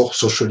more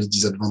socially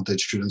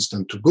disadvantaged students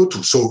tend to go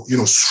to. So,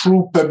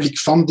 through public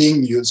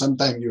funding,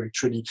 sometimes you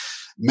actually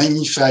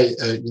magnify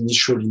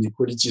initial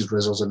inequalities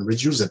rather than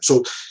reduce them.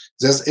 So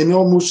there's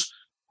enormous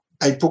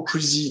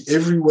hypocrisy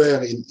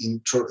everywhere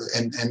and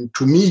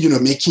to me,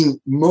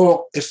 making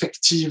more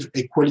effective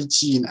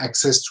equality in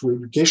access to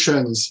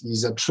education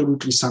is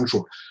absolutely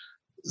central.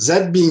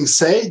 That being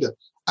said,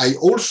 I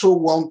also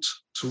want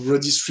to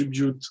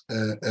redistribute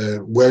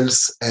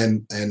wealth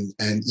and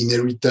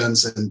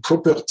inheritance and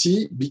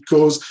property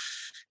because,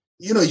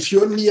 if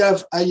you only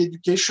have high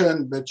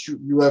education but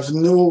you have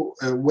no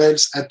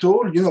wealth at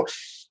all,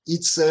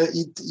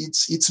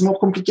 it's more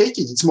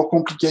complicated. It's more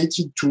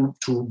complicated to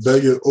buy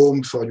a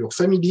home for your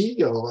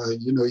family, or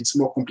it's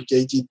more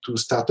complicated to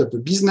start up a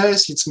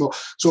business. It's more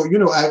so.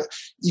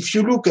 If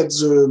you look at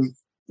the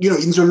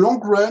in the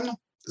long run,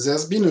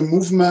 there's been a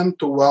movement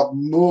toward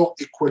more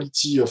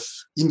equality of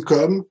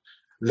income,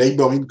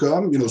 labor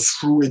income,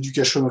 through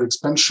educational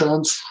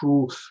expansion,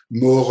 through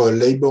more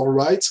labor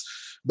rights.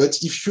 But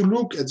if you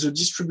look at the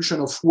distribution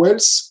of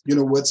wealth,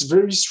 what's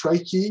very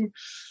striking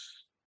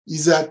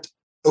is that,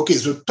 okay,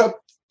 the top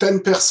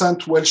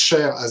 10% wealth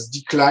share has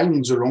declined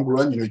in the long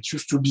run. It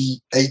used to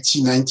be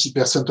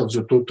 80-90% of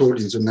the total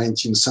in the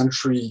 19th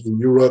century in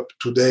Europe.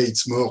 Today,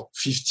 it's more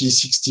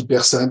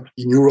 50-60%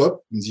 in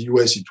Europe. In the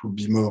US, it will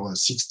be more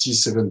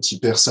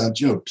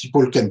 60-70%.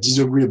 People can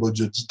disagree about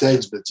the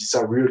details, but these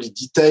are really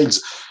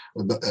details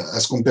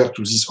as compared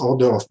to this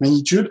order of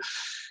magnitude.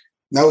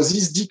 Now,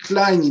 this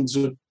decline in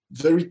the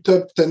very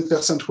top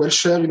 10% wealth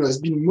share, has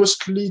been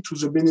mostly to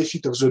the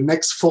benefit of the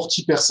next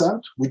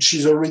 40%, which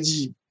is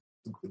already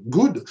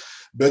good.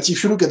 But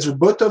if you look at the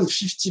bottom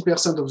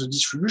 50% of the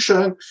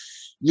distribution,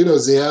 they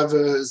have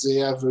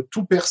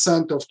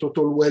 2% of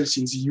total wealth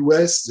in the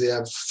US. They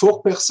have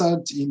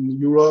 4% in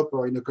Europe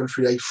or in a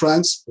country like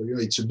France.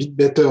 It's a bit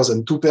better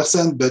than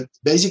 2%, but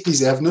basically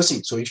they have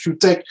nothing. So if you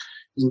take,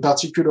 in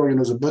particular,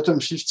 the bottom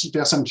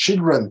 50%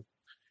 children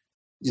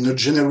in a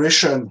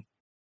generation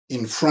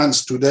in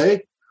France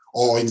today,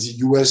 or in the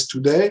US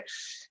today,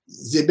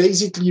 they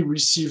basically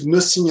receive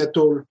nothing at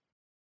all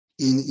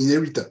in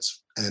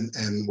inheritance.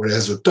 And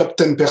whereas the top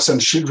 10%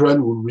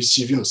 children will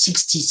receive,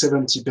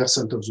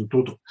 60-70% of the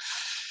total.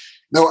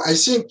 Now, I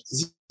think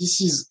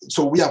this is,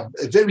 so we are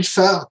very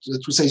far,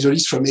 to say the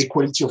least, from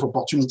equality of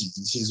opportunity.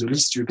 This is the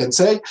least you can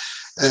say,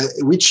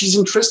 which is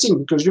interesting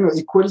because,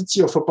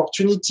 equality of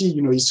opportunity,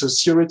 is a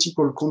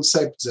theoretical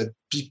concept that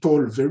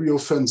people very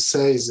often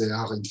say they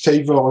are in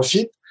favor of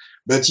it.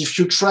 But if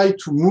you try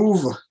to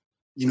move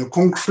in a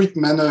concrete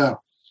manner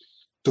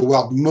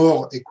toward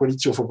more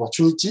equality of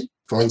opportunity,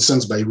 for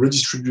instance, by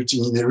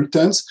redistributing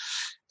inheritance,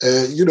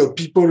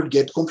 people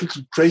get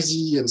completely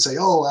crazy and say,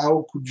 "Oh,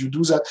 how could you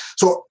do that?"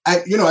 So,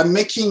 I'm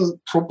making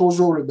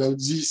proposal about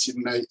this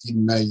in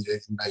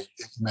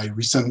my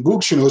recent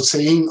books.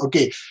 Saying,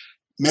 okay,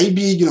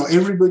 maybe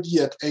everybody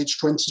at age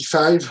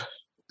 25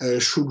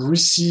 should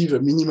receive a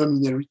minimum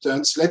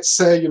inheritance. Let's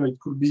say it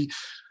could be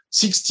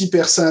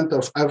 60%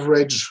 of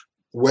average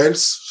wealth.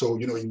 So,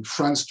 in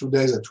France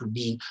today, that would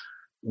be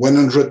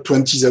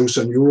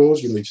 120,000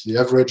 euros. If the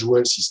average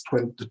wealth is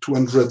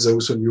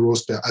 200,000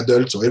 euros per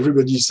adult, so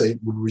everybody say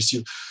would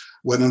receive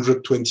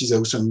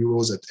 120,000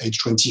 euros at age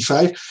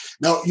 25.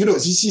 Now,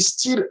 this is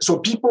still, so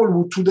people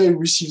who today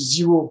receive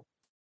zero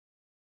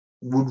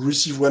would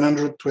receive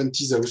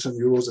 120,000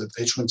 euros at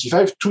age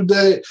 25.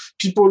 Today,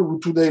 people who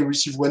today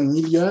receive 1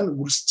 million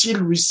will still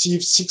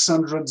receive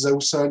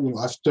 600,000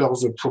 after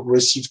the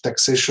progressive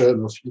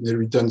taxation of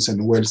inheritance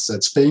and wealth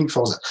that's paying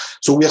for that.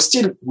 So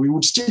we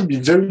would still be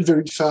very,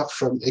 very far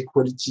from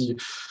equality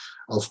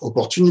of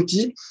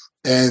opportunity.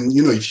 And,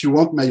 if you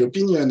want my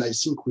opinion, I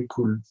think we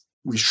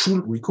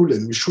should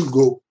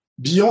go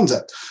beyond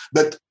that.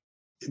 But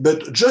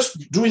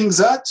just doing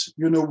that,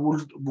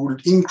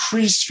 would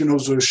increase,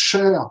 the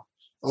share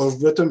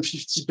of bottom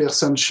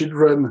 50%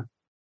 children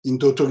in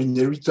total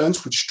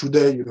inheritance, which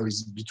today,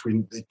 is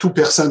between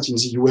 2% in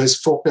the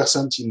US,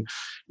 4%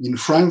 in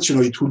France.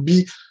 It will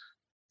be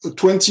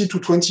 20 to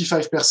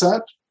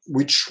 25%,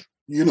 which,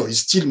 is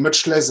still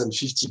much less than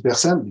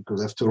 50%,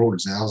 because after all,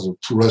 they are the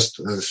poorest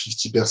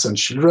 50%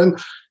 children.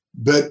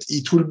 But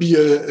it will be,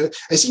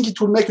 I think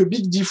it will make a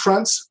big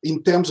difference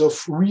in terms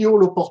of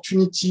real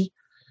opportunity,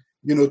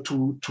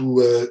 to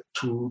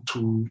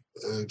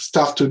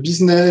start a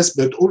business,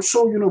 but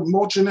also,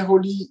 more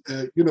generally,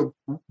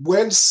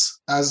 wealth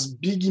has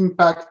big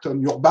impact on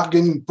your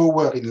bargaining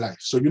power in life.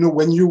 So,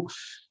 when you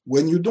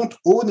don't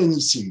own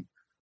anything,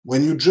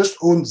 when you just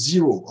own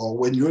zero, or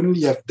when you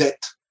only have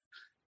debt,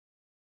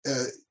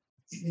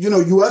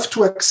 you have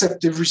to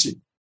accept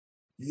everything.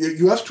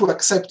 You have to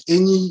accept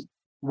any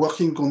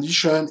working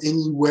condition,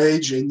 any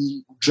wage,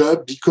 any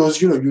job,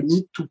 because, you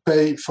need to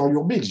pay for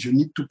your bills. You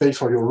need to pay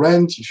for your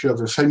rent. If you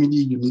have a family,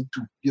 you need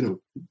to,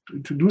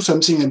 to do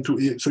something,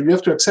 so you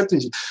have to accept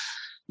it.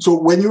 So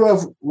when you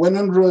have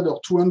 100 or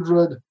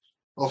 200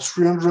 or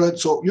 300,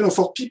 so,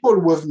 for people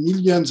who have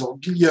millions or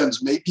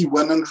billions, maybe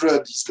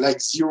 100 is like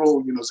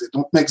zero, they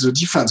don't make the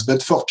difference.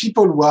 But for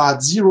people who are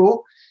at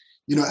zero,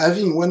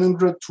 having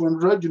 100,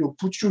 200,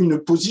 put you in a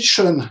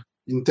position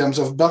in terms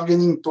of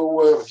bargaining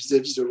power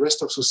vis-a-vis the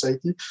rest of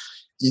society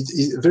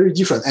is very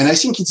different. And I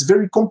think it's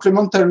very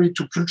complementary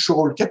to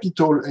cultural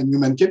capital and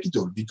human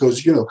capital,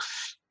 because,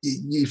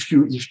 if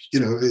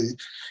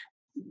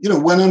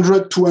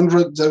 100,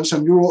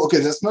 200,000 euro, okay,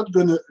 that's not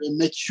going to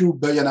make you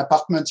buy an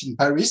apartment in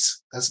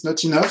Paris. That's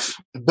not enough.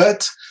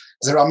 But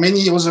there are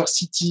many other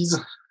cities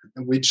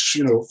which,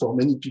 for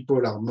many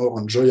people are more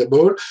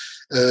enjoyable,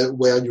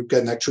 where you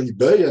can actually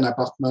buy an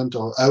apartment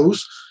or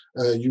house.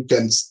 You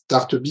can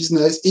start a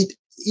business.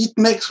 It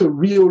makes a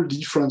real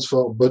difference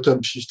for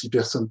bottom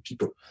 50%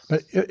 people.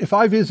 But if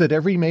I visit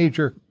every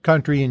major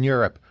country in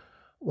Europe,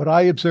 what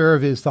I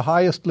observe is the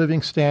highest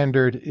living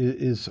standard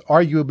is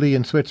arguably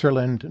in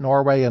Switzerland,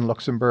 Norway and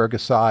Luxembourg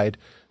aside.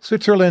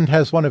 Switzerland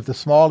has one of the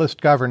smallest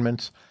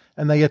governments,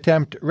 and they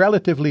attempt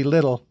relatively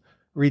little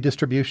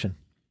redistribution.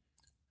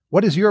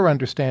 What is your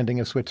understanding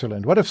of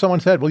Switzerland? What if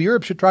someone said, well,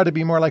 Europe should try to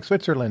be more like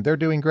Switzerland? They're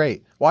doing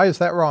great. Why is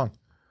that wrong?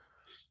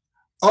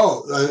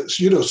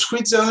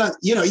 Switzerland,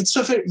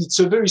 it's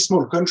a very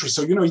small country.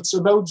 So, it's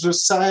about the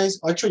size,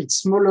 actually it's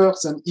smaller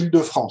than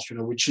Île-de-France,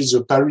 which is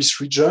a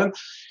Paris region.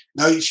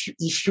 Now,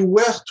 if you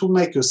were to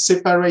make a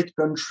separate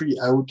country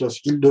out of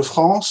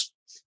Île-de-France,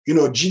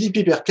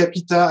 GDP per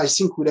capita, I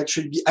think, would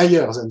actually be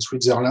higher than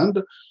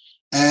Switzerland.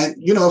 And,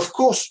 of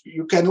course,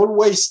 you can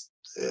always,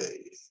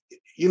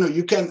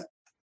 you can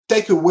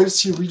take a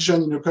wealthy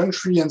region in a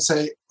country and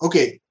say,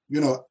 okay,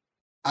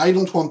 I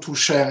don't want to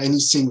share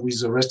anything with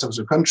the rest of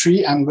the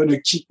country. I'm going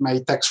to keep my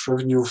tax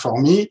revenue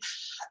for me.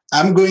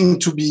 I'm going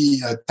to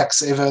be a tax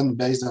haven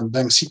based on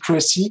bank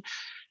secrecy.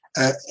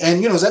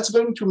 And, that's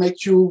going to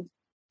make you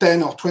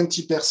 10 or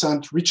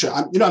 20% richer.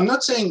 I'm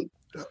not saying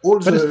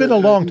But it's been a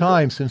long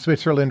time since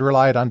Switzerland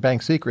relied on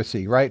bank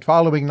secrecy, right?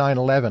 Following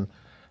 9/11,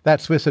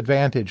 that Swiss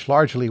advantage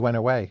largely went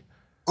away.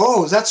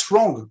 Oh, that's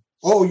wrong.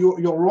 Oh,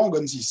 you're wrong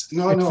on this. It's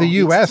the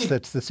U.S.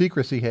 that's the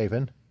secrecy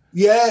haven.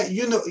 Yeah,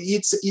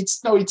 it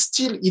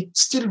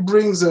still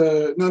brings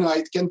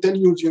I can tell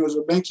you,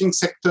 the banking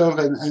sector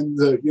and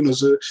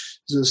the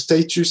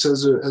status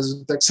as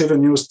a tax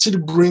haven, still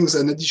brings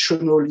an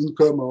additional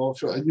income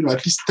of at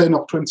least 10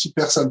 or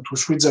 20% to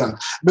Switzerland.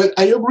 But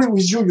I agree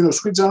with you,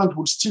 Switzerland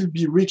will still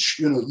be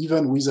rich,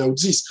 even without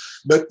this,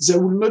 but they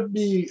will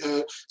be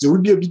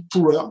a bit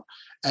poorer.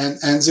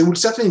 And they will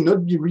certainly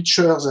not be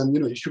richer than,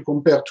 if you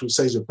compare to,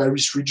 say, the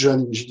Paris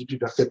region in GDP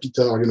per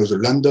capita, or, the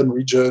London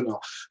region,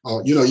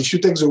 or if you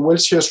take the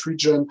wealthiest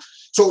region.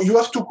 So you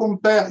have to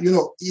compare,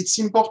 it's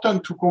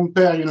important to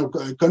compare,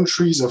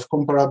 countries of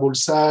comparable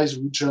size,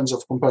 regions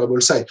of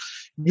comparable size.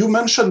 You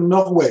mentioned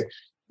Norway.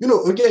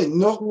 Again,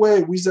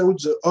 Norway without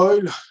the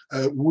oil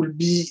will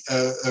be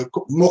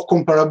more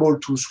comparable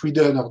to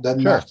Sweden or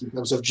Denmark, sure, in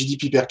terms of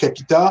GDP per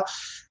capita.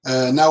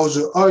 Now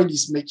the oil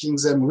is making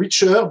them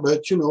richer,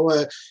 but,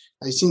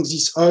 I think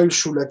this oil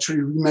should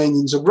actually remain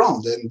in the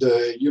ground. And,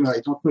 I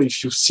don't know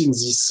if you've seen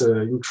this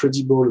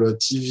incredible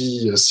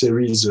TV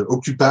series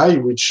Occupy,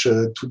 which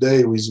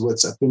today, with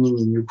what's happening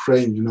in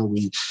Ukraine,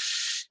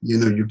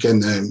 you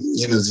can,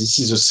 this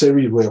is a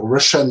series where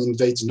Russia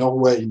invades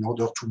Norway in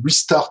order to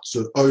restart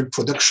the oil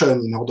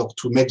production, in order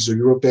to make the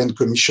European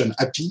Commission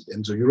happy.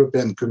 And the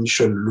European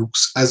Commission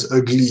looks as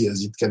ugly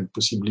as it can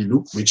possibly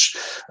look, which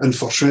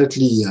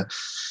unfortunately,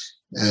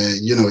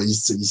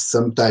 is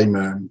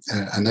sometimes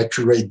an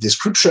accurate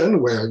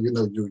description where,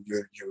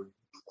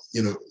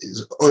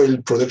 oil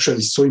production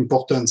is so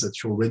important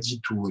that you're ready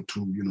to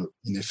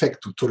in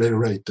effect, to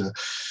tolerate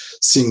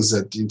things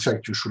that in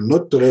fact you should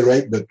not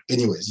tolerate. But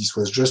anyway, this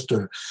was just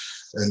a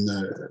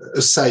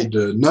side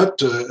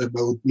note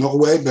about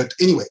Norway. But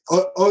anyway,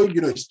 oil,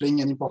 is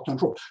playing an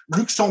important role.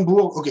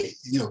 Luxembourg, okay,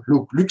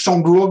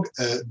 Luxembourg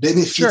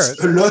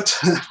benefits a lot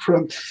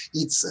from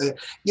its,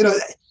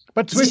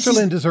 But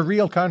Switzerland is a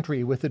real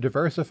country with a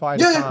diversified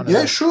economy.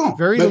 Yeah, sure.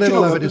 Very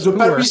little of it is poor.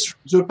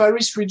 The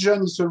Paris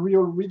region is a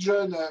real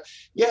region.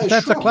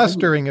 That's a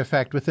clustering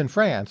effect within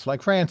France.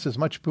 Like France is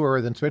much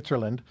poorer than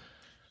Switzerland.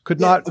 Could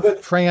not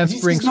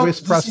France bring Swiss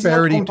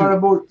prosperity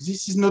to?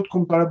 This is not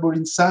comparable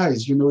in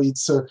size.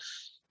 It's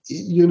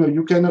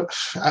you cannot.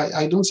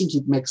 I don't think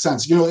it makes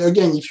sense.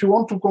 Again, if you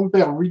want to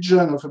compare a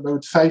region of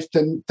about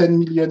 10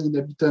 million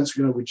inhabitants,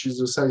 which is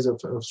the size of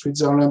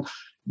Switzerland,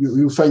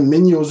 you find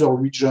many other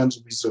regions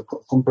with a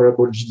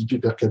comparable GDP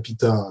per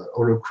capita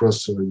all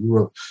across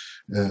Europe.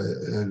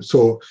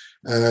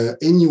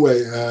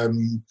 Anyway,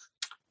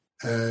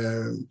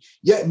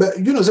 but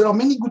there are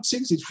many good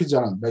things in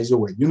Switzerland, by the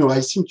way.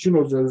 I think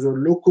the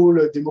local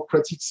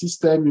democratic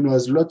system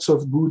has lots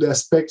of good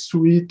aspects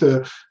to it.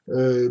 The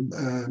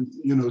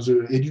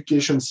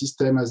education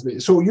system has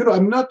been, so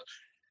I'm not.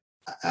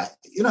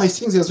 I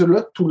think there's a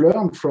lot to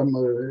learn from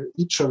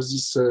each of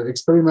these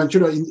experiments.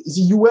 In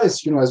the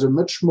US, has a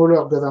much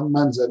smaller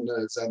government than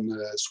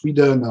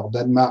Sweden or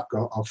Denmark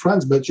or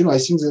France. But I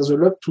think there's a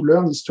lot to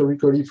learn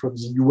historically from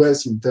the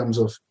US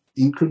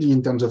including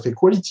in terms of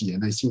equality.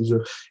 And I think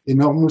the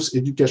enormous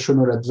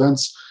educational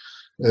advance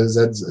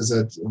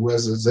that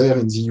was there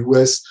in the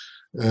US,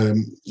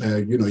 in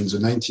the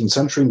 19th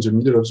century, in the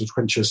middle of the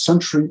 20th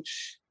century,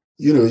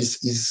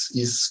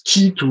 is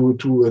key to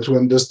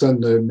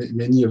understand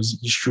many of the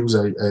issues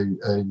I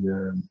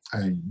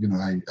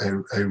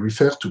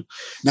refer to.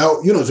 Now,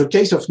 the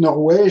case of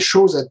Norway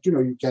shows that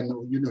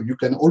you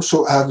can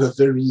also have a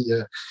very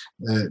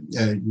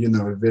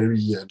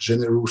very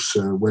generous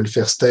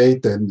welfare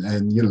state, and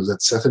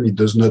that certainly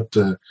does not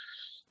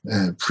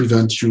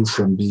prevent you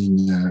from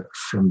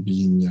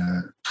being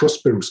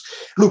prosperous.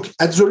 Look,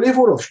 at the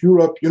level of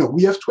Europe,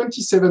 we have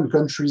 27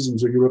 countries in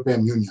the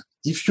European Union.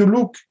 If you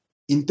look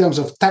in terms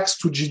of tax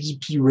to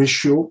GDP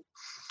ratio,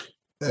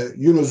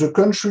 the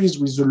countries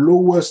with the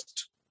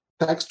lowest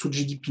tax to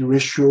GDP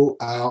ratio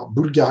are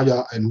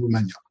Bulgaria and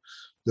Romania.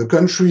 The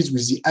countries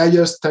with the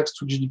highest tax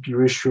to GDP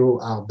ratio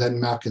are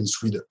Denmark and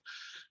Sweden.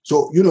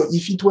 So,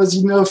 if it was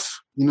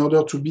enough in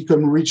order to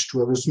become rich to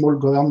have a small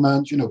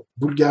government,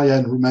 Bulgaria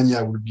and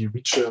Romania would be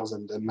richer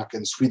than Denmark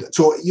and Sweden.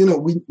 So,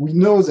 we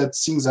know that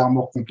things are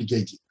more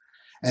complicated.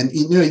 And,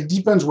 it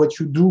depends what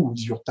you do with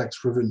your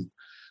tax revenue.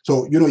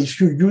 So,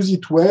 if you use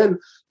it well,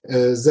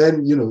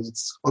 then,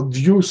 it's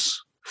obvious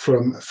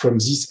from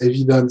this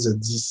evidence that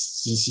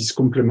this is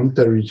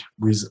complementary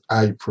with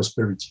high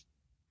prosperity.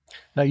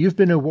 Now, you've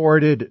been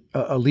awarded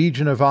a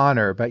Legion of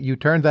Honor, but you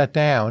turned that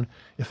down,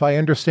 if I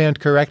understand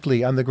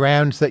correctly, on the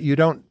grounds that you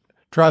don't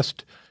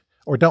trust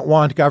or don't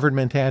want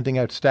government handing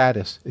out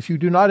status. If you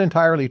do not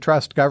entirely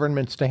trust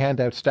governments to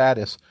hand out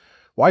status,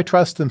 why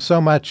trust them so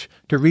much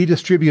to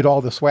redistribute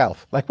all this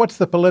wealth? Like, what's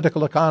the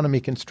political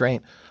economy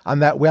constraint on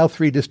that wealth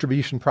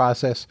redistribution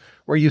process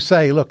where you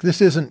say, look,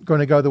 this isn't going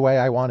to go the way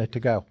I want it to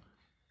go?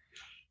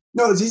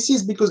 No, this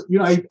is because,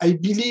 I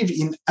believe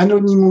in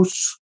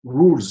anonymous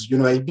rules.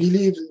 I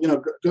believe,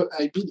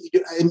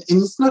 and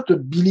it's not a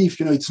belief,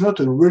 it's not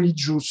a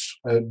religious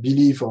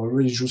belief or a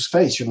religious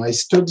faith. I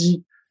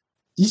study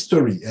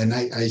history, and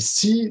I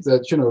see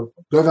that,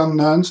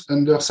 governments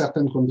under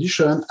certain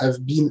conditions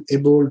have been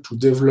able to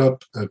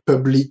develop a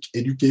public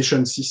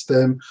education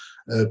system,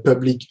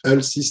 public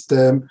health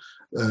system,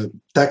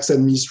 tax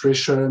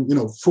administration,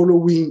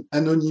 following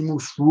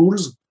anonymous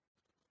rules,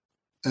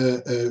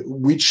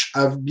 which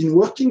have been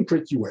working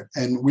pretty well,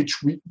 and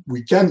which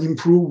we can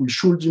improve, we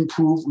should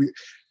improve.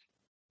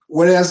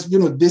 Whereas,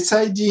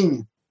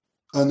 deciding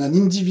on an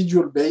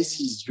individual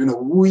basis,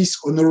 who is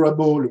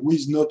honorable, who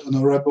is not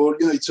honorable,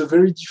 it's a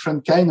very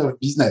different kind of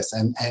business.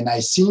 And I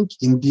think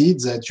indeed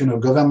that,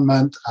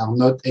 government are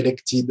not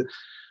elected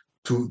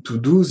to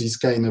do this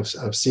kind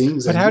of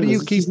things. But how do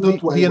you keep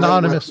the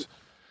anonymous?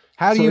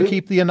 How do you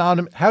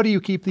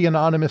keep the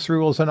anonymous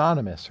rules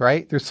anonymous,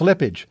 right? There's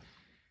slippage.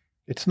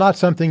 It's not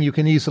something you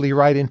can easily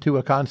write into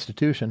a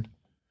constitution.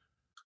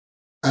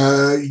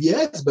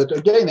 Yes, but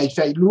again, if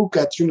I look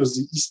at,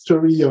 the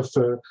history of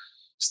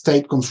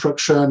state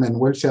construction and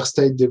welfare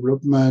state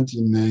development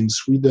in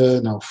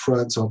Sweden or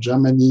France or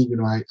Germany,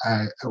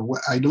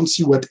 I don't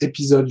see what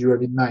episode you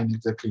have in mind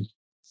exactly.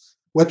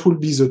 What would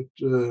be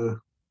the...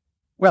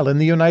 Well, in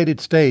the United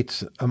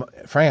States,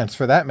 France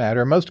for that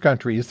matter, most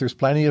countries, there's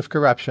plenty of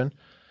corruption.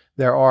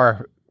 There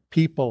are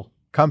people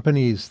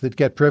companies that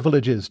get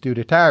privileges due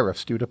to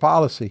tariffs, due to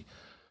policy.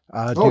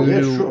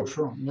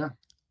 Sure, yeah.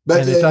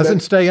 But, and it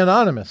doesn't stay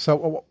anonymous.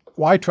 So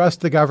why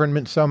trust the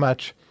government so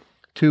much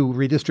to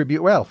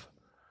redistribute wealth?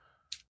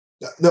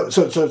 No,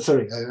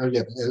 sorry,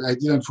 I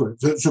didn't follow.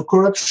 The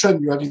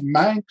corruption you have in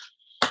mind,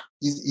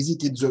 is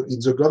it in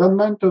the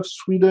government of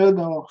Sweden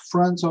or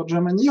France or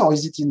Germany, or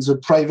is it in the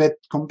private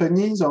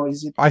companies, or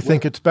is it? I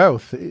think it's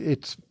both.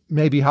 It's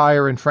maybe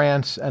higher in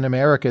France and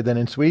America than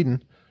in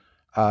Sweden.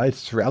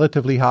 It's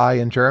relatively high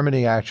in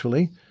Germany,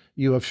 actually.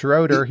 You have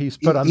Schroeder, he's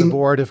put on the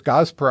board of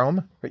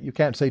Gazprom, but you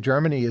can't say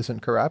Germany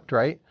isn't corrupt,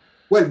 right?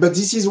 Well, but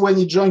this is when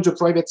he joined the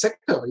private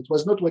sector. It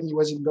was not when he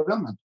was in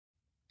government.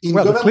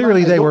 But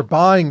clearly they were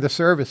buying the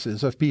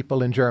services of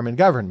people in German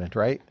government,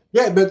 right?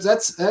 Yeah, but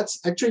that's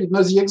actually,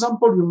 the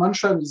example you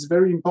mentioned is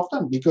very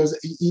important, because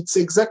it's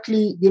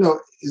exactly,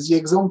 the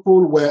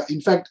example where,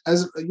 in fact,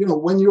 as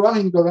when you are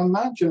in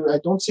government, I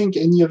don't think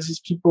any of these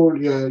people,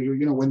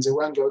 when they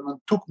were in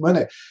government, took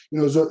money.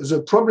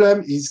 The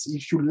problem is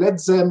if you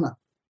let them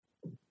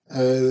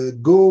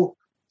go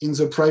in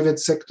the private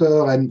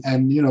sector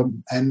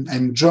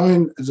and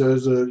join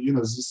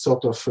this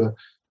sort of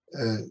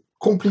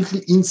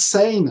completely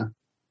insane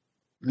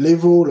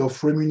level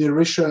of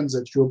remuneration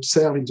that you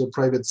observe in the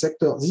private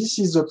sector, this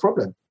is the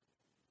problem.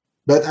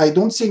 But I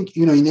don't think,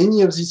 in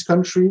any of these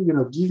countries,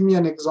 give me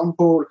an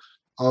example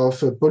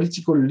of a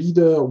political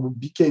leader who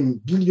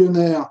became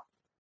billionaire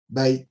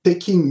by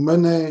taking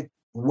money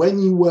when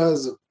he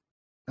was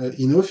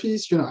in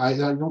office. I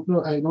don't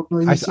know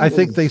anything. I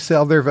think they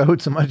sell their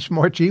votes much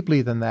more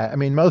cheaply than that. I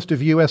mean, most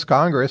of U.S.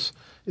 Congress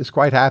is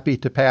quite happy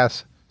to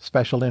pass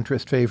special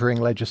interest favoring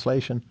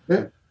legislation.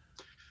 Yeah.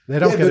 They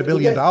don't get $1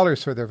 billion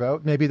for their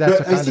vote. Maybe that's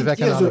a kind of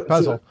economic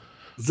puzzle.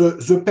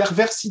 The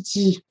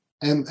perversity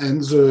and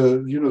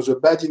the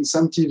bad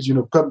incentives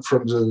come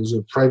from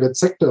the private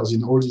sectors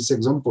in all these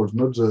examples,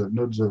 not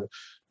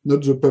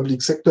the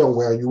public sector,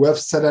 where you have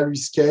salary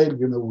scale,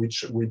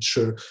 which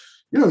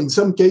in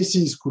some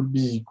cases could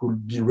be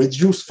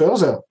reduced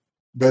further,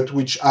 but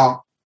which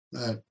are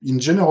in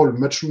general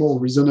much more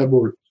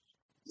reasonable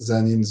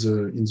than in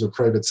the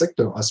private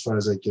sector, as far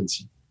as I can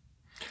see.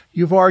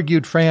 You've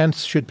argued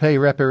France should pay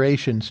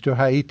reparations to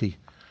Haiti.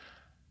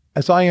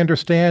 As I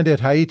understand it,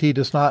 Haiti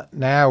does not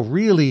now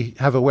really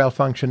have a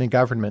well-functioning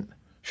government.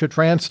 Should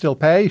France still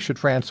pay? Should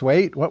France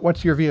wait?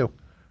 What's your view?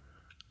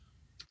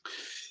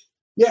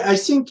 Yeah, I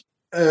think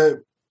I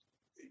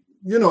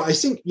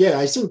think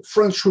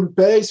France should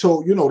pay. So,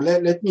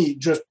 let me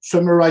just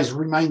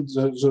remind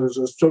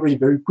the story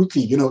very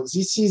quickly.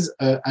 This is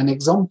an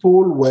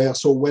example where,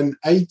 so when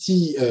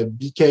Haiti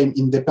became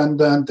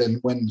independent and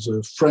when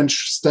the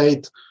French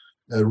state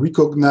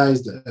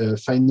recognized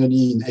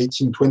finally in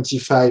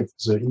 1825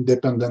 the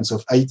independence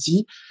of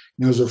Haiti,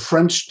 the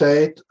French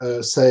state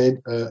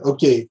said,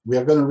 okay, we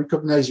are going to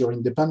recognize your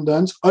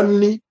independence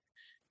only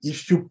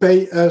if you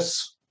pay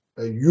us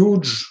a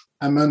huge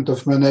amount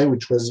of money,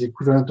 which was the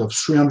equivalent of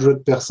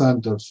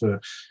 300% of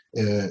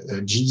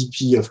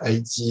GDP of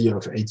Haiti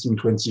of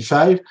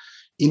 1825,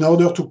 in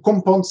order to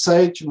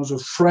compensate,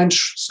 the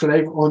French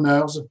slave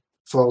owners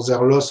for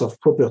their loss of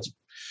property.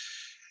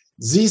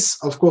 This,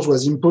 of course,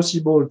 was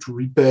impossible to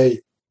repay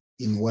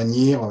in 1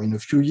 year or in a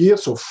few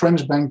years. So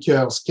French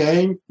bankers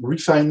came,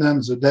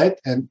 refinanced the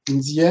debt, and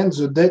in the end,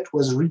 the debt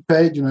was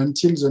repaid,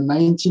 until the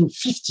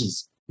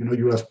 1950s.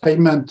 You have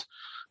payment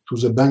to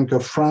the Bank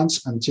of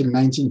France until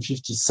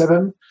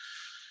 1957.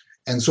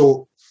 And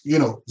so,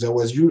 there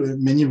was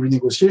many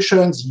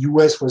renegotiations. The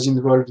US was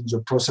involved in the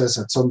process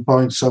at some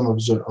point. Some of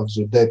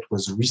the debt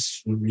was,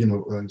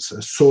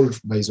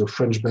 solved by the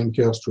French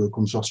bankers to a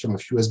consortium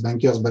of US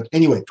bankers. But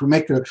anyway, to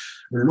make a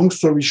long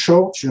story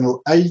short,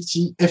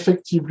 Haiti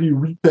effectively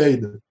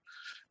repaid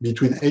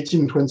between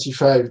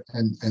 1825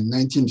 and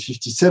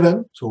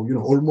 1957, so,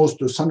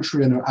 almost a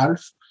century and a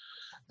half,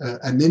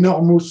 an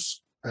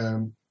enormous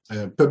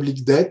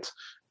public debt,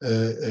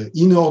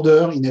 in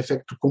order, in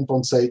effect, to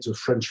compensate the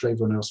French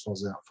slave owners for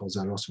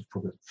their loss of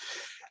property.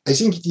 I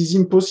think it is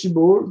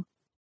impossible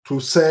to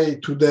say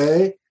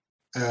today,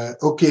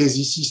 okay,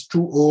 this is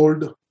too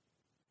old,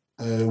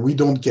 we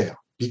don't care.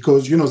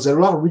 Because,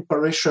 there are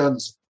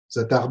reparations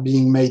that are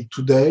being made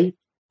today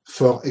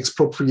for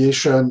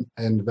expropriation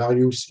and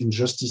various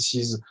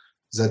injustices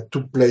that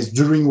took place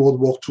during World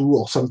War II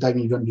or sometime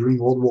even during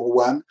World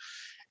War I.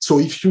 So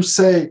if you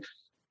say,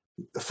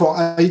 for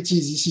Haiti,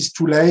 this is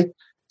too late,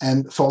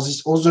 and for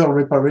this other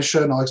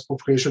reparation or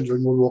expropriation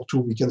during World War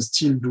II, we can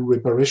still do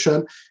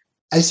reparation,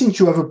 I think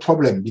you have a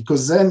problem,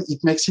 because then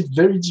it makes it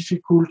very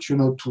difficult,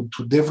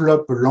 to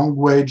develop a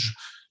language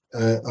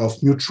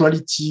of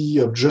neutrality,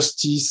 of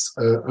justice,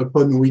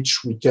 upon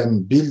which we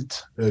can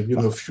build,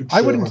 future.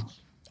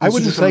 I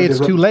wouldn't say it's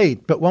too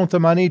late, but won't the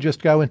money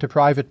just go into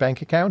private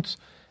bank accounts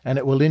and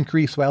it will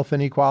increase wealth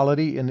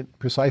inequality in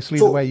precisely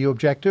the way you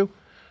object to?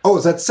 Oh,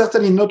 that's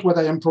certainly not what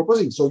I am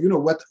proposing. So,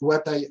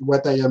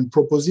 what I am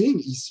proposing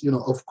is,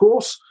 of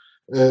course,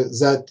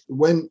 that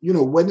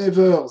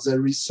whenever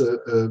there is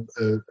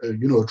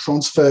a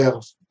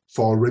transfer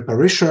for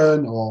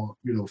reparation or,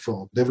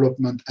 for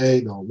development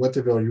aid or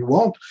whatever you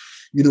want,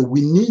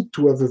 we need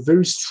to have a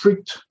very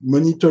strict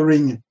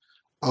monitoring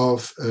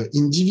of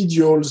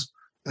individuals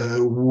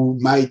who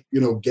might,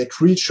 get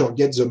rich or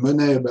get the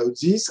money about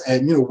this,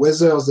 and,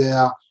 whether they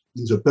are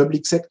in the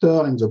public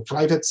sector, in the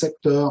private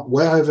sector,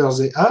 wherever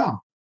they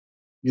are,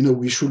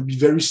 we should be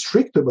very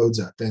strict about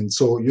that. And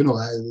so,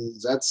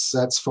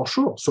 that's for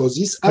sure. So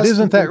this. But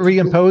isn't that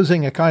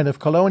reimposing a kind of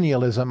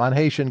colonialism on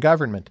Haitian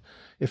government?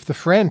 If the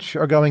French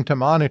are going to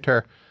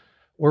monitor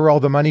where all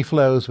the money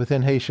flows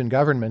within Haitian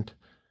government,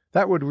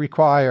 that would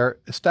require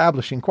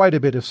establishing quite a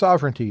bit of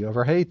sovereignty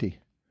over Haiti.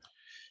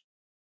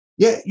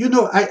 Yeah,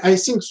 I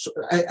think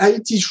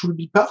Haiti should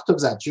be part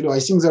of that. I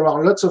think there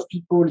are lots of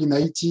people in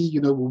Haiti,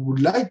 who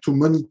would like to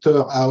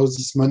monitor how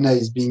this money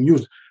is being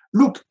used.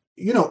 Look,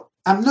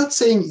 I'm not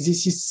saying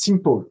this is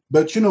simple,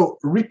 but,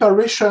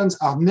 reparations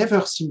are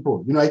never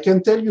simple. I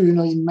can tell you,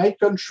 in my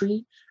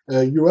country,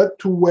 you had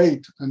to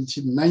wait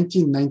until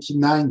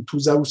 1999,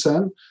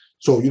 2000.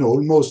 So,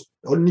 almost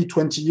only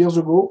 20 years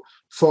ago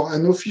for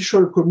an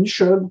official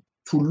commission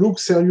to look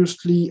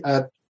seriously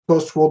at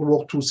post-World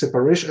War II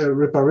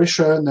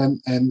reparation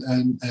and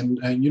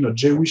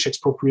Jewish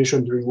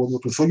expropriation during World War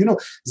II. So,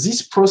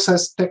 this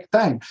process takes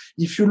time.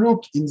 If you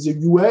look in the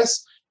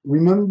US,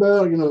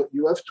 remember,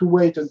 you have to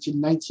wait until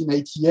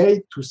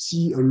 1988 to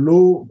see a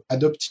law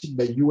adopted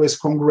by US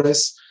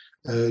Congress,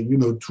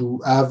 to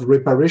have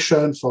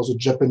reparation for the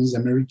Japanese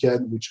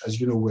American, which,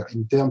 as you know, were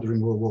interned during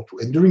World War II.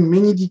 And during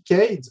many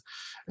decades,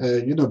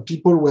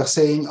 people were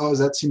saying, oh,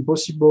 that's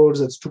impossible,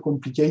 that's too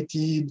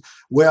complicated.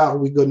 Where are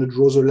we going to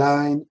draw the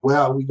line? Where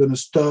are we going to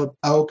stop?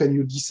 How can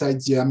you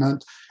decide the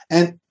amount?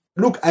 And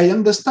look, I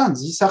understand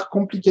these are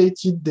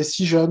complicated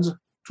decisions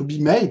to be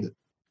made.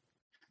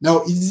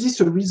 Now, is this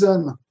a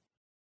reason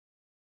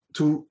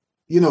to,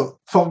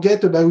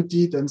 forget about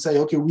it and say,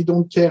 okay, we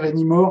don't care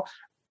anymore?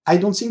 I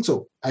don't think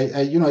so. I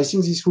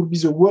think this will be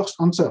the worst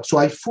answer. So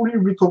I fully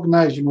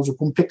recognize, the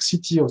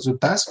complexity of the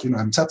task.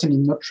 I'm certainly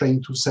not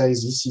trying to say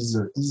this is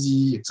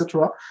easy,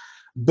 etc.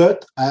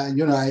 But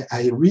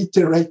I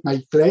reiterate my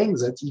claim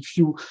that if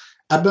you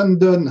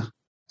abandon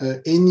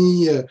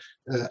any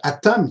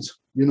attempt,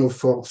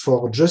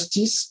 for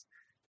justice,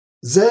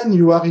 then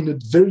you are in a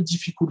very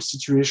difficult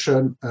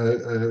situation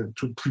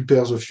to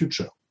prepare the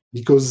future.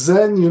 Because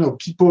then,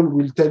 people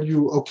will tell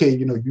you, okay,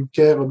 you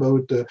care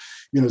about,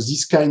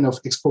 this kind of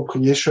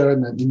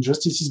expropriation and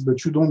injustices,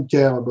 but you don't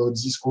care about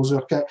this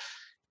other kind.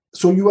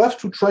 So you have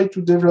to try to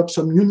develop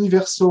some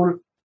universal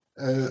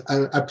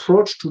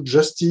approach to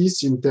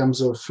justice in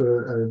terms of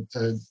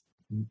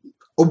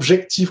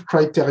objective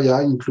criteria,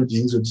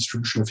 including the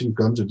distribution of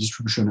income, the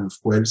distribution of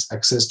wealth,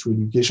 access to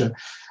education.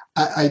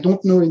 I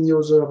don't know any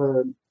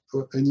other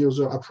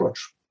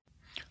approach.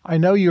 I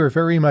know you're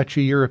very much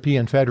a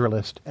European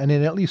federalist, and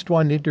in at least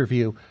one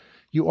interview,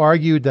 you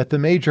argued that the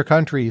major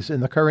countries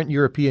in the current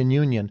European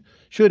Union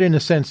should, in a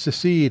sense,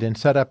 secede and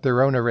set up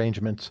their own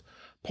arrangements,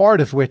 part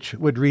of which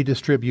would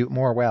redistribute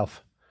more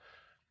wealth.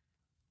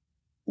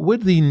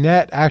 Would the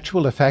net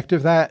actual effect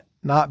of that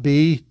not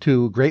be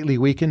to greatly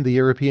weaken the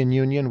European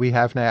Union we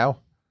have now?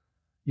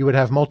 You would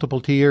have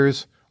multiple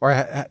tiers, or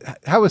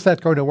how is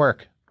that going to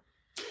work?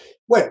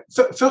 Well,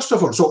 first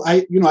of all, so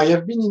I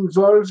have been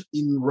involved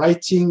in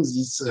writing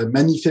this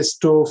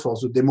manifesto for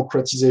the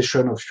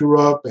democratization of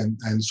Europe,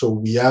 and so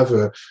we have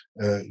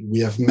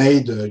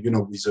made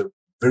with a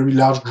very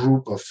large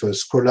group of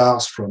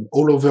scholars from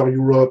all over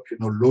Europe,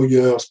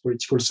 lawyers,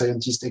 political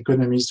scientists,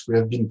 economists. We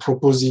have been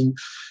proposing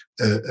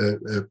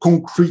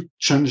concrete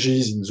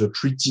changes in the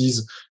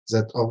treaties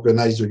that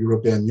organize the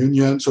European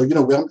Union. So,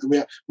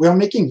 we are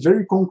making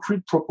very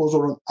concrete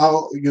proposals on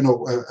how,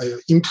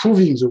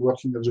 improving the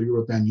working of the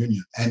European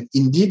Union. And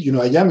indeed,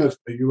 I am a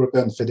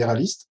European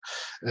federalist.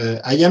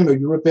 I am a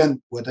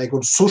European, what I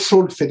call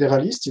social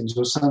federalist, in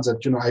the sense that,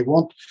 I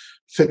want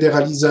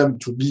federalism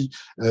to be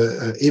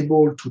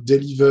able to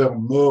deliver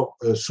more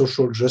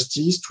social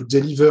justice, to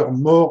deliver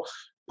more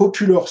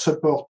popular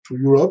support to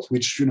Europe,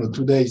 which,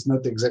 today is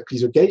not exactly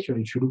the case.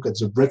 If you look at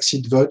the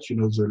Brexit vote,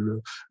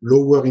 the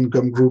lower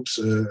income groups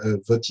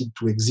voted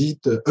to exit,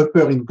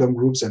 upper income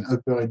groups and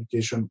upper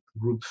education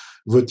groups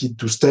voted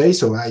to stay.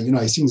 So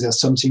I think there's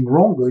something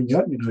wrong going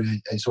on.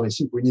 So I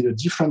think we need a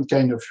different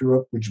kind of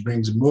Europe, which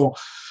brings more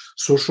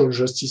social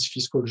justice,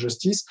 fiscal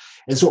justice.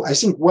 And so I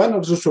think one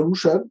of the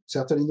solutions,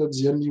 certainly not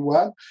the only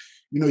one,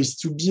 is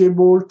to be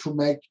able to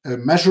make a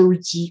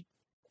majority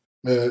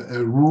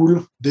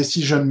rule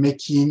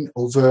decision-making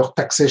over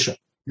taxation.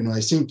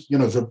 I think,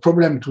 the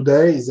problem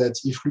today is that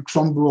if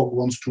Luxembourg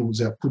wants to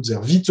put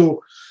their veto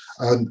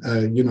on,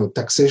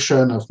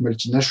 taxation of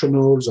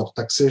multinationals or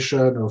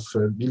taxation of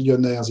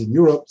billionaires in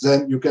Europe,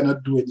 then you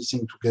cannot do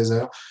anything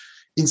together.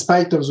 In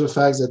spite of the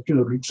fact that,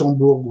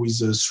 Luxembourg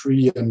with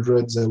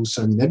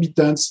 300,000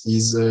 inhabitants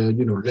is,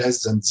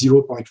 less than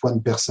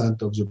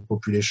 0.1% of the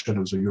population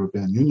of the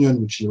European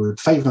Union, which is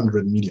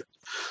 500 million.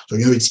 So,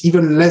 it's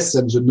even less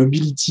than the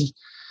nobility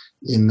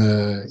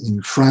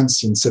in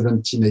France in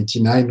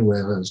 1789,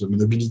 where the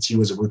nobility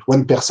was about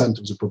 1%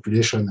 of the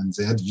population and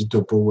they had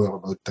veto power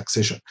about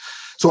taxation.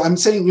 So I'm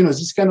saying,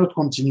 this cannot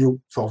continue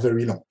for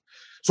very long.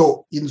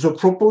 So in the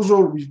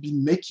proposal we've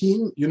been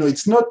making,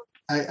 it's not,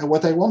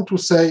 what I want to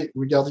say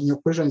regarding your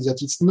question is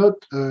that it's not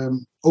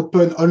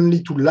open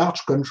only to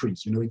large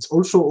countries. It's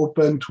also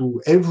open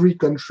to every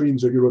country in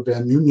the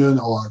European Union,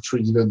 or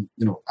actually even,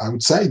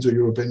 outside the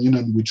European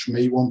Union, which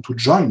may want to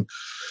join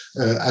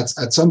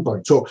at some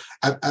point. So,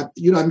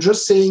 I'm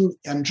just saying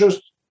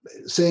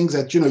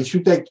that, if you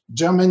take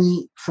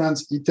Germany,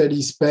 France,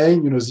 Italy,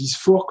 Spain, these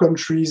four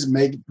countries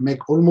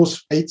make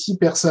almost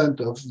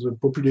 80% of the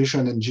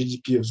population and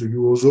GDP of the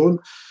Eurozone.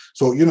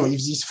 So,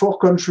 if these four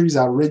countries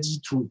are ready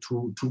to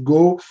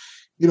go,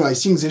 I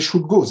think they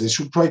should go. They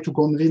should try to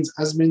convince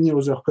as many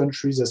other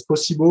countries as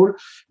possible.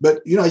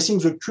 But, I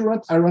think the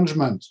current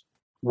arrangement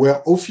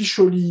where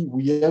officially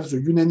we have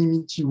the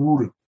unanimity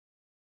rule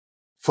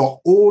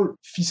for all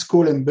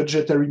fiscal and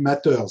budgetary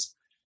matters.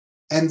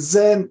 And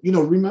then,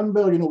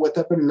 remember, what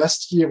happened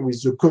last year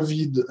with the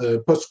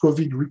COVID,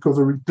 post-COVID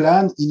recovery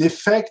plan. In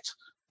effect,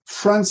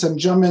 France and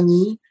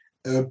Germany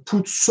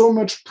put so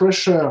much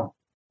pressure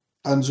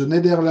on the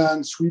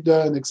Netherlands,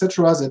 Sweden,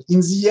 etc., that in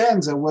the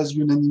end, there was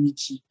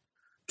unanimity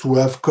to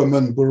have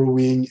common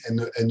borrowing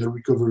and a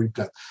recovery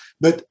plan.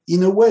 But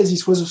in a way,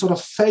 this was a sort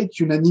of fake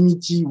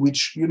unanimity,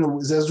 which,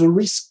 there's a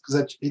risk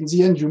that in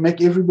the end, you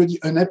make everybody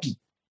unhappy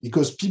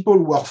because people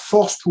were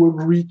forced to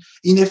agree.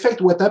 In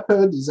effect, what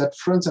happened is that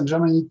France and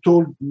Germany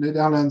told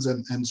Netherlands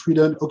and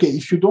Sweden, okay,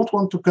 if you don't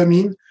want to come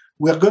in,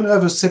 we're going to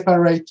have a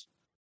separate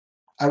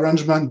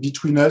arrangement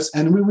between us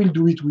and we will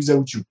do it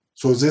without you.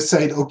 So they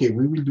said, okay,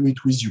 we will do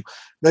it with you.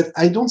 But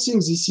I don't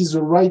think this is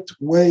the right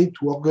way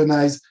to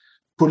organize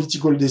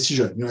political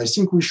decision. I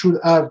think we should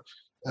have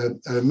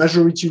a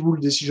majority rule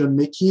decision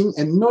making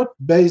and not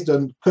based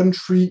on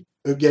country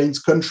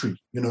against country.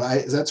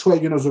 That's why,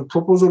 the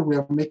proposal we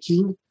are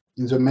making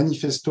in the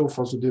manifesto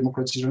for the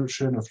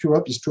democratization of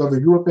Europe is to have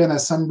a European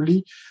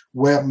Assembly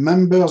where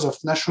members of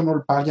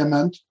national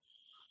parliament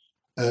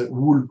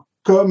will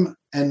come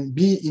and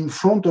be in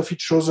front of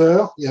each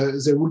other.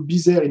 They will be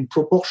there in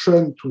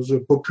proportion to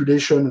the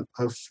population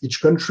of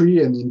each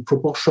country and in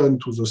proportion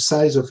to the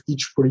size of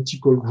each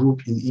political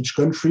group in each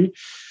country,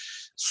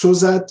 so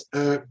that,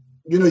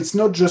 it's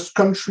not just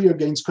country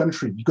against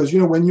country. Because,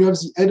 when you have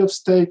the head of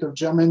state of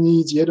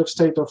Germany, the head of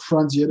state of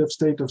France, the head of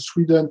state of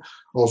Sweden,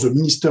 or the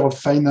Minister of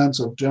Finance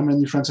of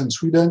Germany, France, and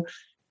Sweden,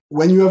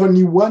 when you have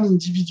only one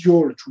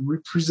individual to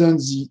represent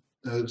the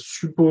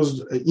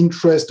supposed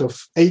interest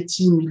of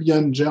 80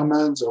 million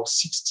Germans or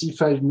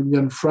 65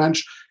 million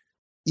French,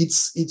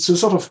 it's a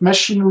sort of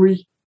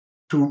machinery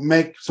to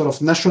make sort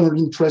of national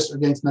interest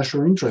against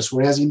national interest.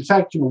 Whereas in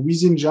fact,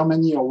 within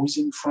Germany or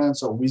within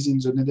France or within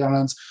the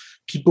Netherlands,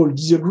 people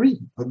disagree.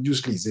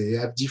 Obviously, they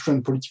have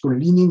different political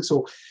leanings.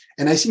 So,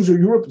 and I think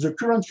the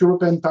current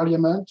European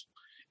Parliament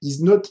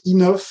is not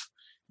enough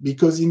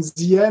because in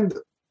the end,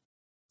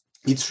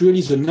 it's really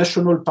the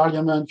national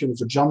parliament,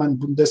 the German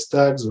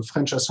Bundestag, the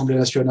French Assemblée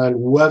nationale,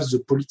 who have the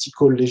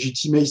political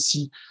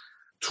legitimacy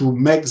to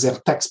make their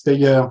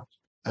taxpayer,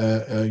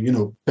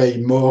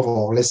 pay more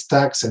or less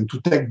tax and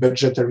to take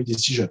budgetary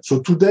decisions.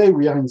 So today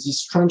we are in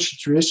this strange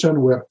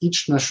situation where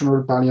each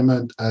national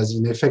parliament has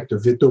in effect a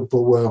veto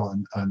power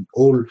on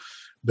all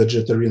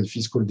budgetary and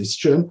fiscal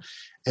decision.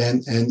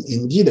 And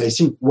indeed, I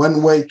think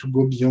one way to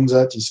go beyond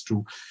that is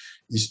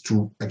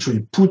to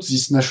actually put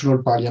these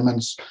national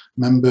parliaments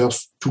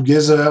members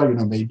together,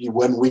 maybe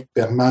 1 week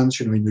per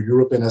month, in the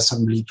European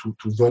Assembly to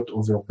vote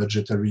over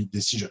budgetary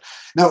decision.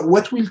 Now,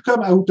 what will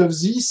come out of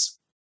this,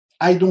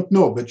 I don't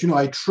know, but,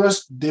 I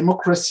trust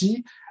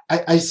democracy.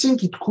 I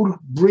think it could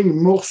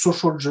bring more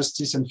social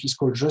justice and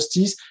fiscal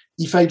justice.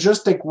 If I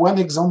just take one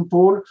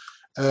example,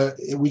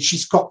 which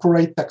is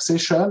corporate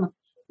taxation,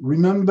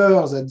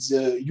 remember that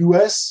the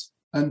US,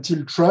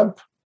 until Trump,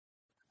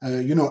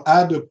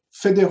 had a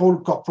federal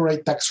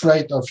corporate tax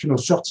rate of,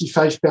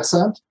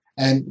 35%.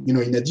 And,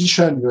 in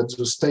addition, you had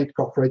the state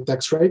corporate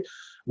tax rate.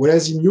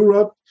 Whereas in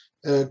Europe,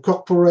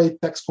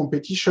 corporate tax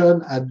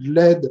competition had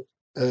led,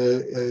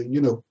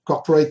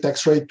 corporate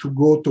tax rate to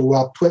go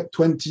toward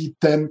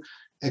 2010,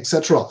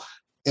 etc.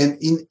 And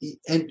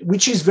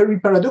which is very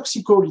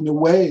paradoxical in a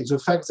way, the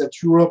fact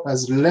that Europe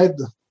has led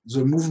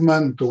the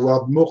movement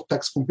toward more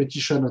tax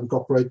competition and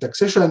corporate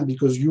taxation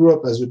because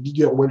Europe has a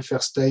bigger welfare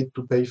state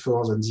to pay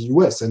for than the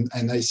US. And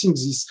I think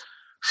this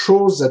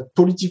shows that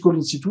political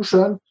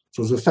institutions,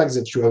 so the fact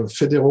that you have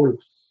federal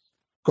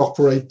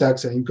corporate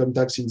tax and income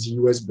tax in the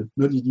US, but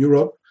not in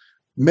Europe,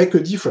 make a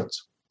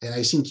difference. And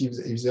I think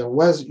if there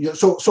was,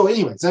 so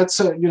anyway, that's,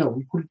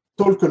 we could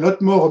talk a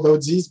lot more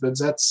about this, but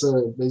that's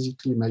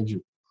basically my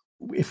view.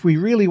 If we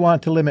really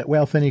want to limit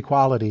wealth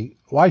inequality,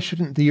 why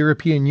shouldn't the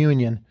European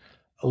Union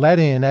let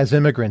in as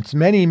immigrants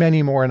many,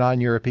 many more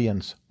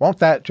non-Europeans? Won't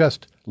that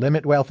just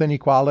limit wealth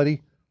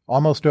inequality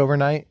almost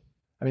overnight?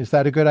 I mean, is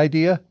that a good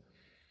idea?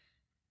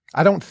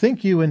 I don't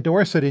think you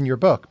endorse it in your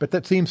book, but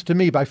that seems to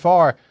me by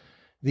far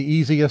the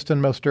easiest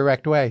and most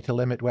direct way to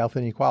limit wealth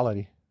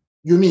inequality.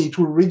 You mean it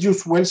will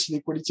reduce wealth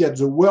inequality at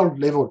the world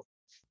level?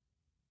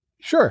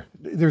 Sure.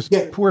 There's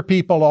poor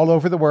people all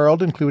over the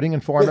world, including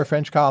in former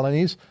French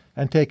colonies,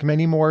 and take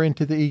many more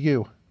into the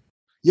EU.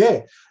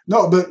 Yeah,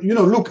 no, but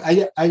look,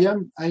 I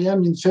am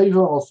in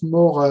favor of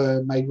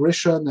more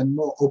migration and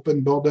more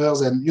open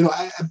borders, and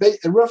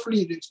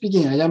roughly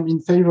speaking, I am in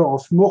favor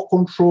of more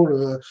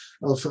control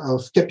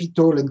of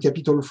capital and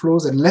capital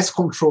flows and less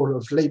control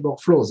of labor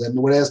flows. And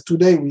whereas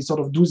today we sort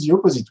of do the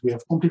opposite, we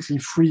have completely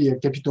free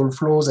capital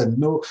flows and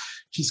no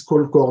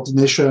fiscal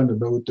coordination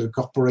about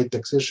corporate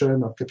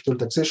taxation or capital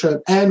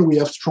taxation, and we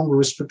have strong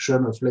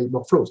restriction of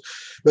labor flows.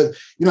 But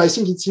I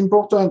think it's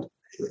important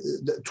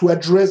to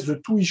address the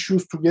two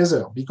issues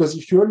together, because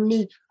if you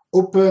only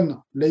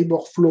open labor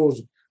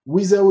flows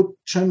without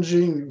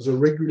changing the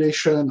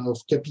regulation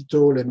of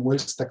capital and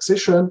wealth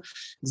taxation,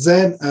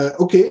 then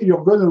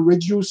you're going to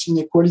reduce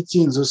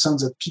inequality in the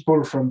sense that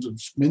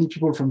many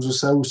people from the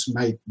south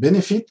might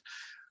benefit,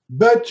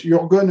 but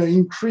you're going to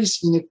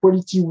increase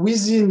inequality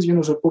within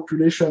the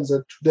populations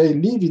that today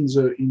live in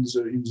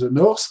the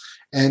north,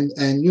 and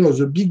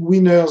the big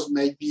winners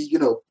might be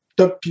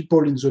top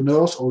people in the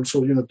north,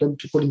 also top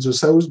people in the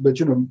south, but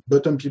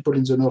bottom people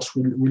in the north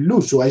will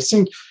lose. So I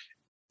think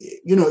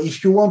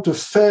if you want a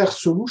fair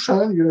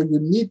solution, you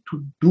need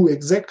to do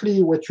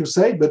exactly what you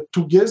say, but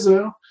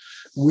together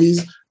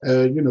with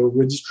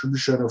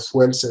redistribution of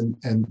wealth and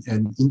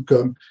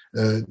income,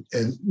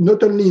 and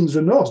not only in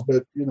the north,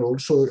 but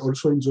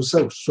also in the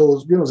south.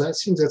 So I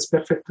think that's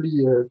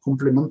perfectly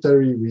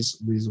complementary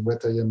with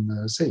what I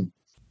am saying.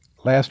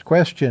 Last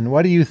question.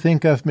 What do you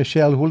think of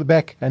Michel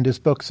Houellebecq and his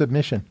book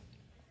Submission?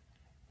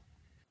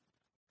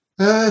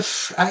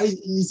 This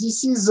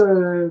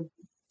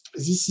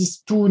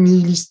is too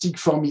nihilistic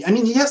for me. I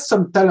mean, he has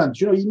some talent.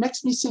 He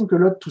makes me think a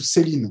lot to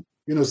Céline.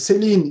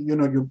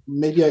 Céline,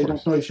 maybe I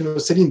don't know if you know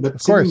Céline, but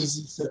Céline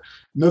is this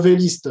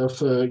novelist of,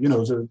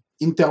 the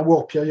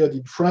interwar period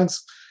in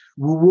France,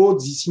 who wrote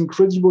this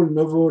incredible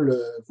novel,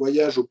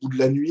 Voyage au bout de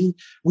la nuit,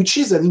 which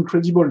is an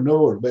incredible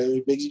novel.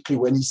 Basically,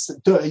 when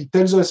he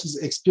tells us his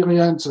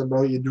experience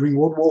during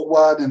World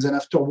War I, and then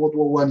after World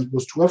War I, he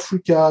goes to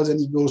Africa, then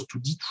he goes to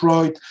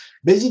Detroit.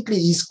 Basically,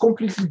 he's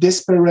completely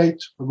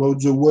desperate about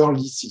the world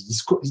he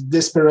sees. He's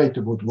desperate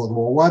about World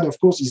War I, of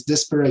course. He's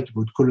desperate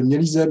about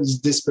colonialism. He's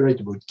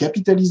desperate about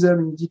capitalism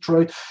in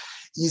Detroit.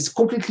 He's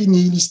completely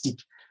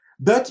nihilistic.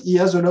 But he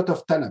has a lot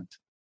of talent.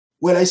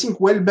 Well, I think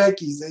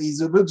Houellebecq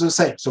is about the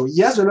same. So he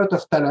has a lot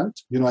of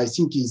talent. I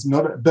think he's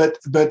not, but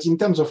in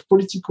terms of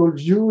political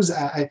views,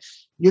 to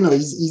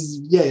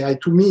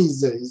me,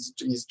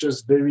 he's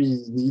just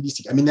very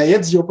nihilistic. I mean, I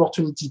had the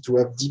opportunity to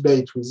have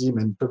debate with him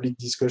and public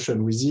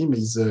discussion with him.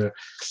 He's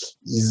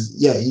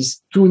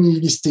too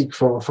nihilistic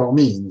for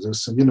me.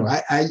 So,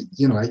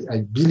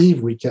 I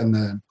believe we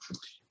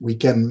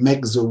can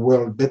make the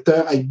world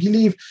better. I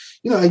believe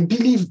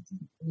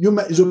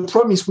the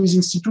problem is with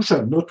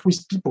institutions, not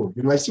with people.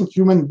 I think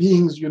human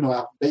beings,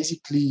 are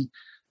basically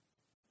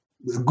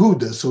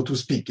good, so to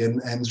speak,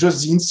 and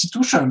just the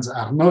institutions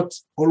are not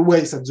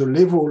always at the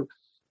level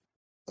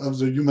of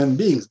the human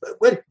beings.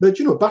 But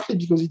partly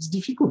because it's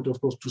difficult, of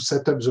course, to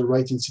set up the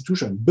right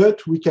institution.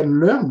 But we can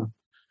learn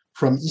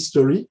from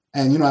history,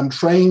 and I'm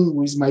trying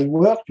with my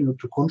work,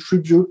 to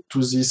contribute to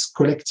this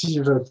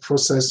collective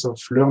process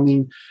of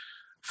learning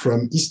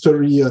from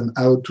history on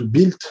how to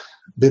build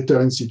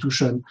better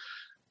institutions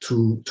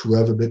to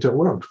have a better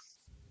world.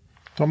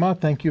 Thomas,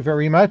 thank you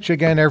very much.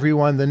 Again,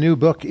 everyone, the new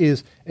book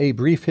is A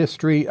Brief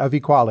History of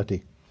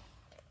Equality.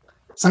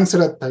 Thanks a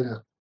lot,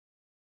 Tyler.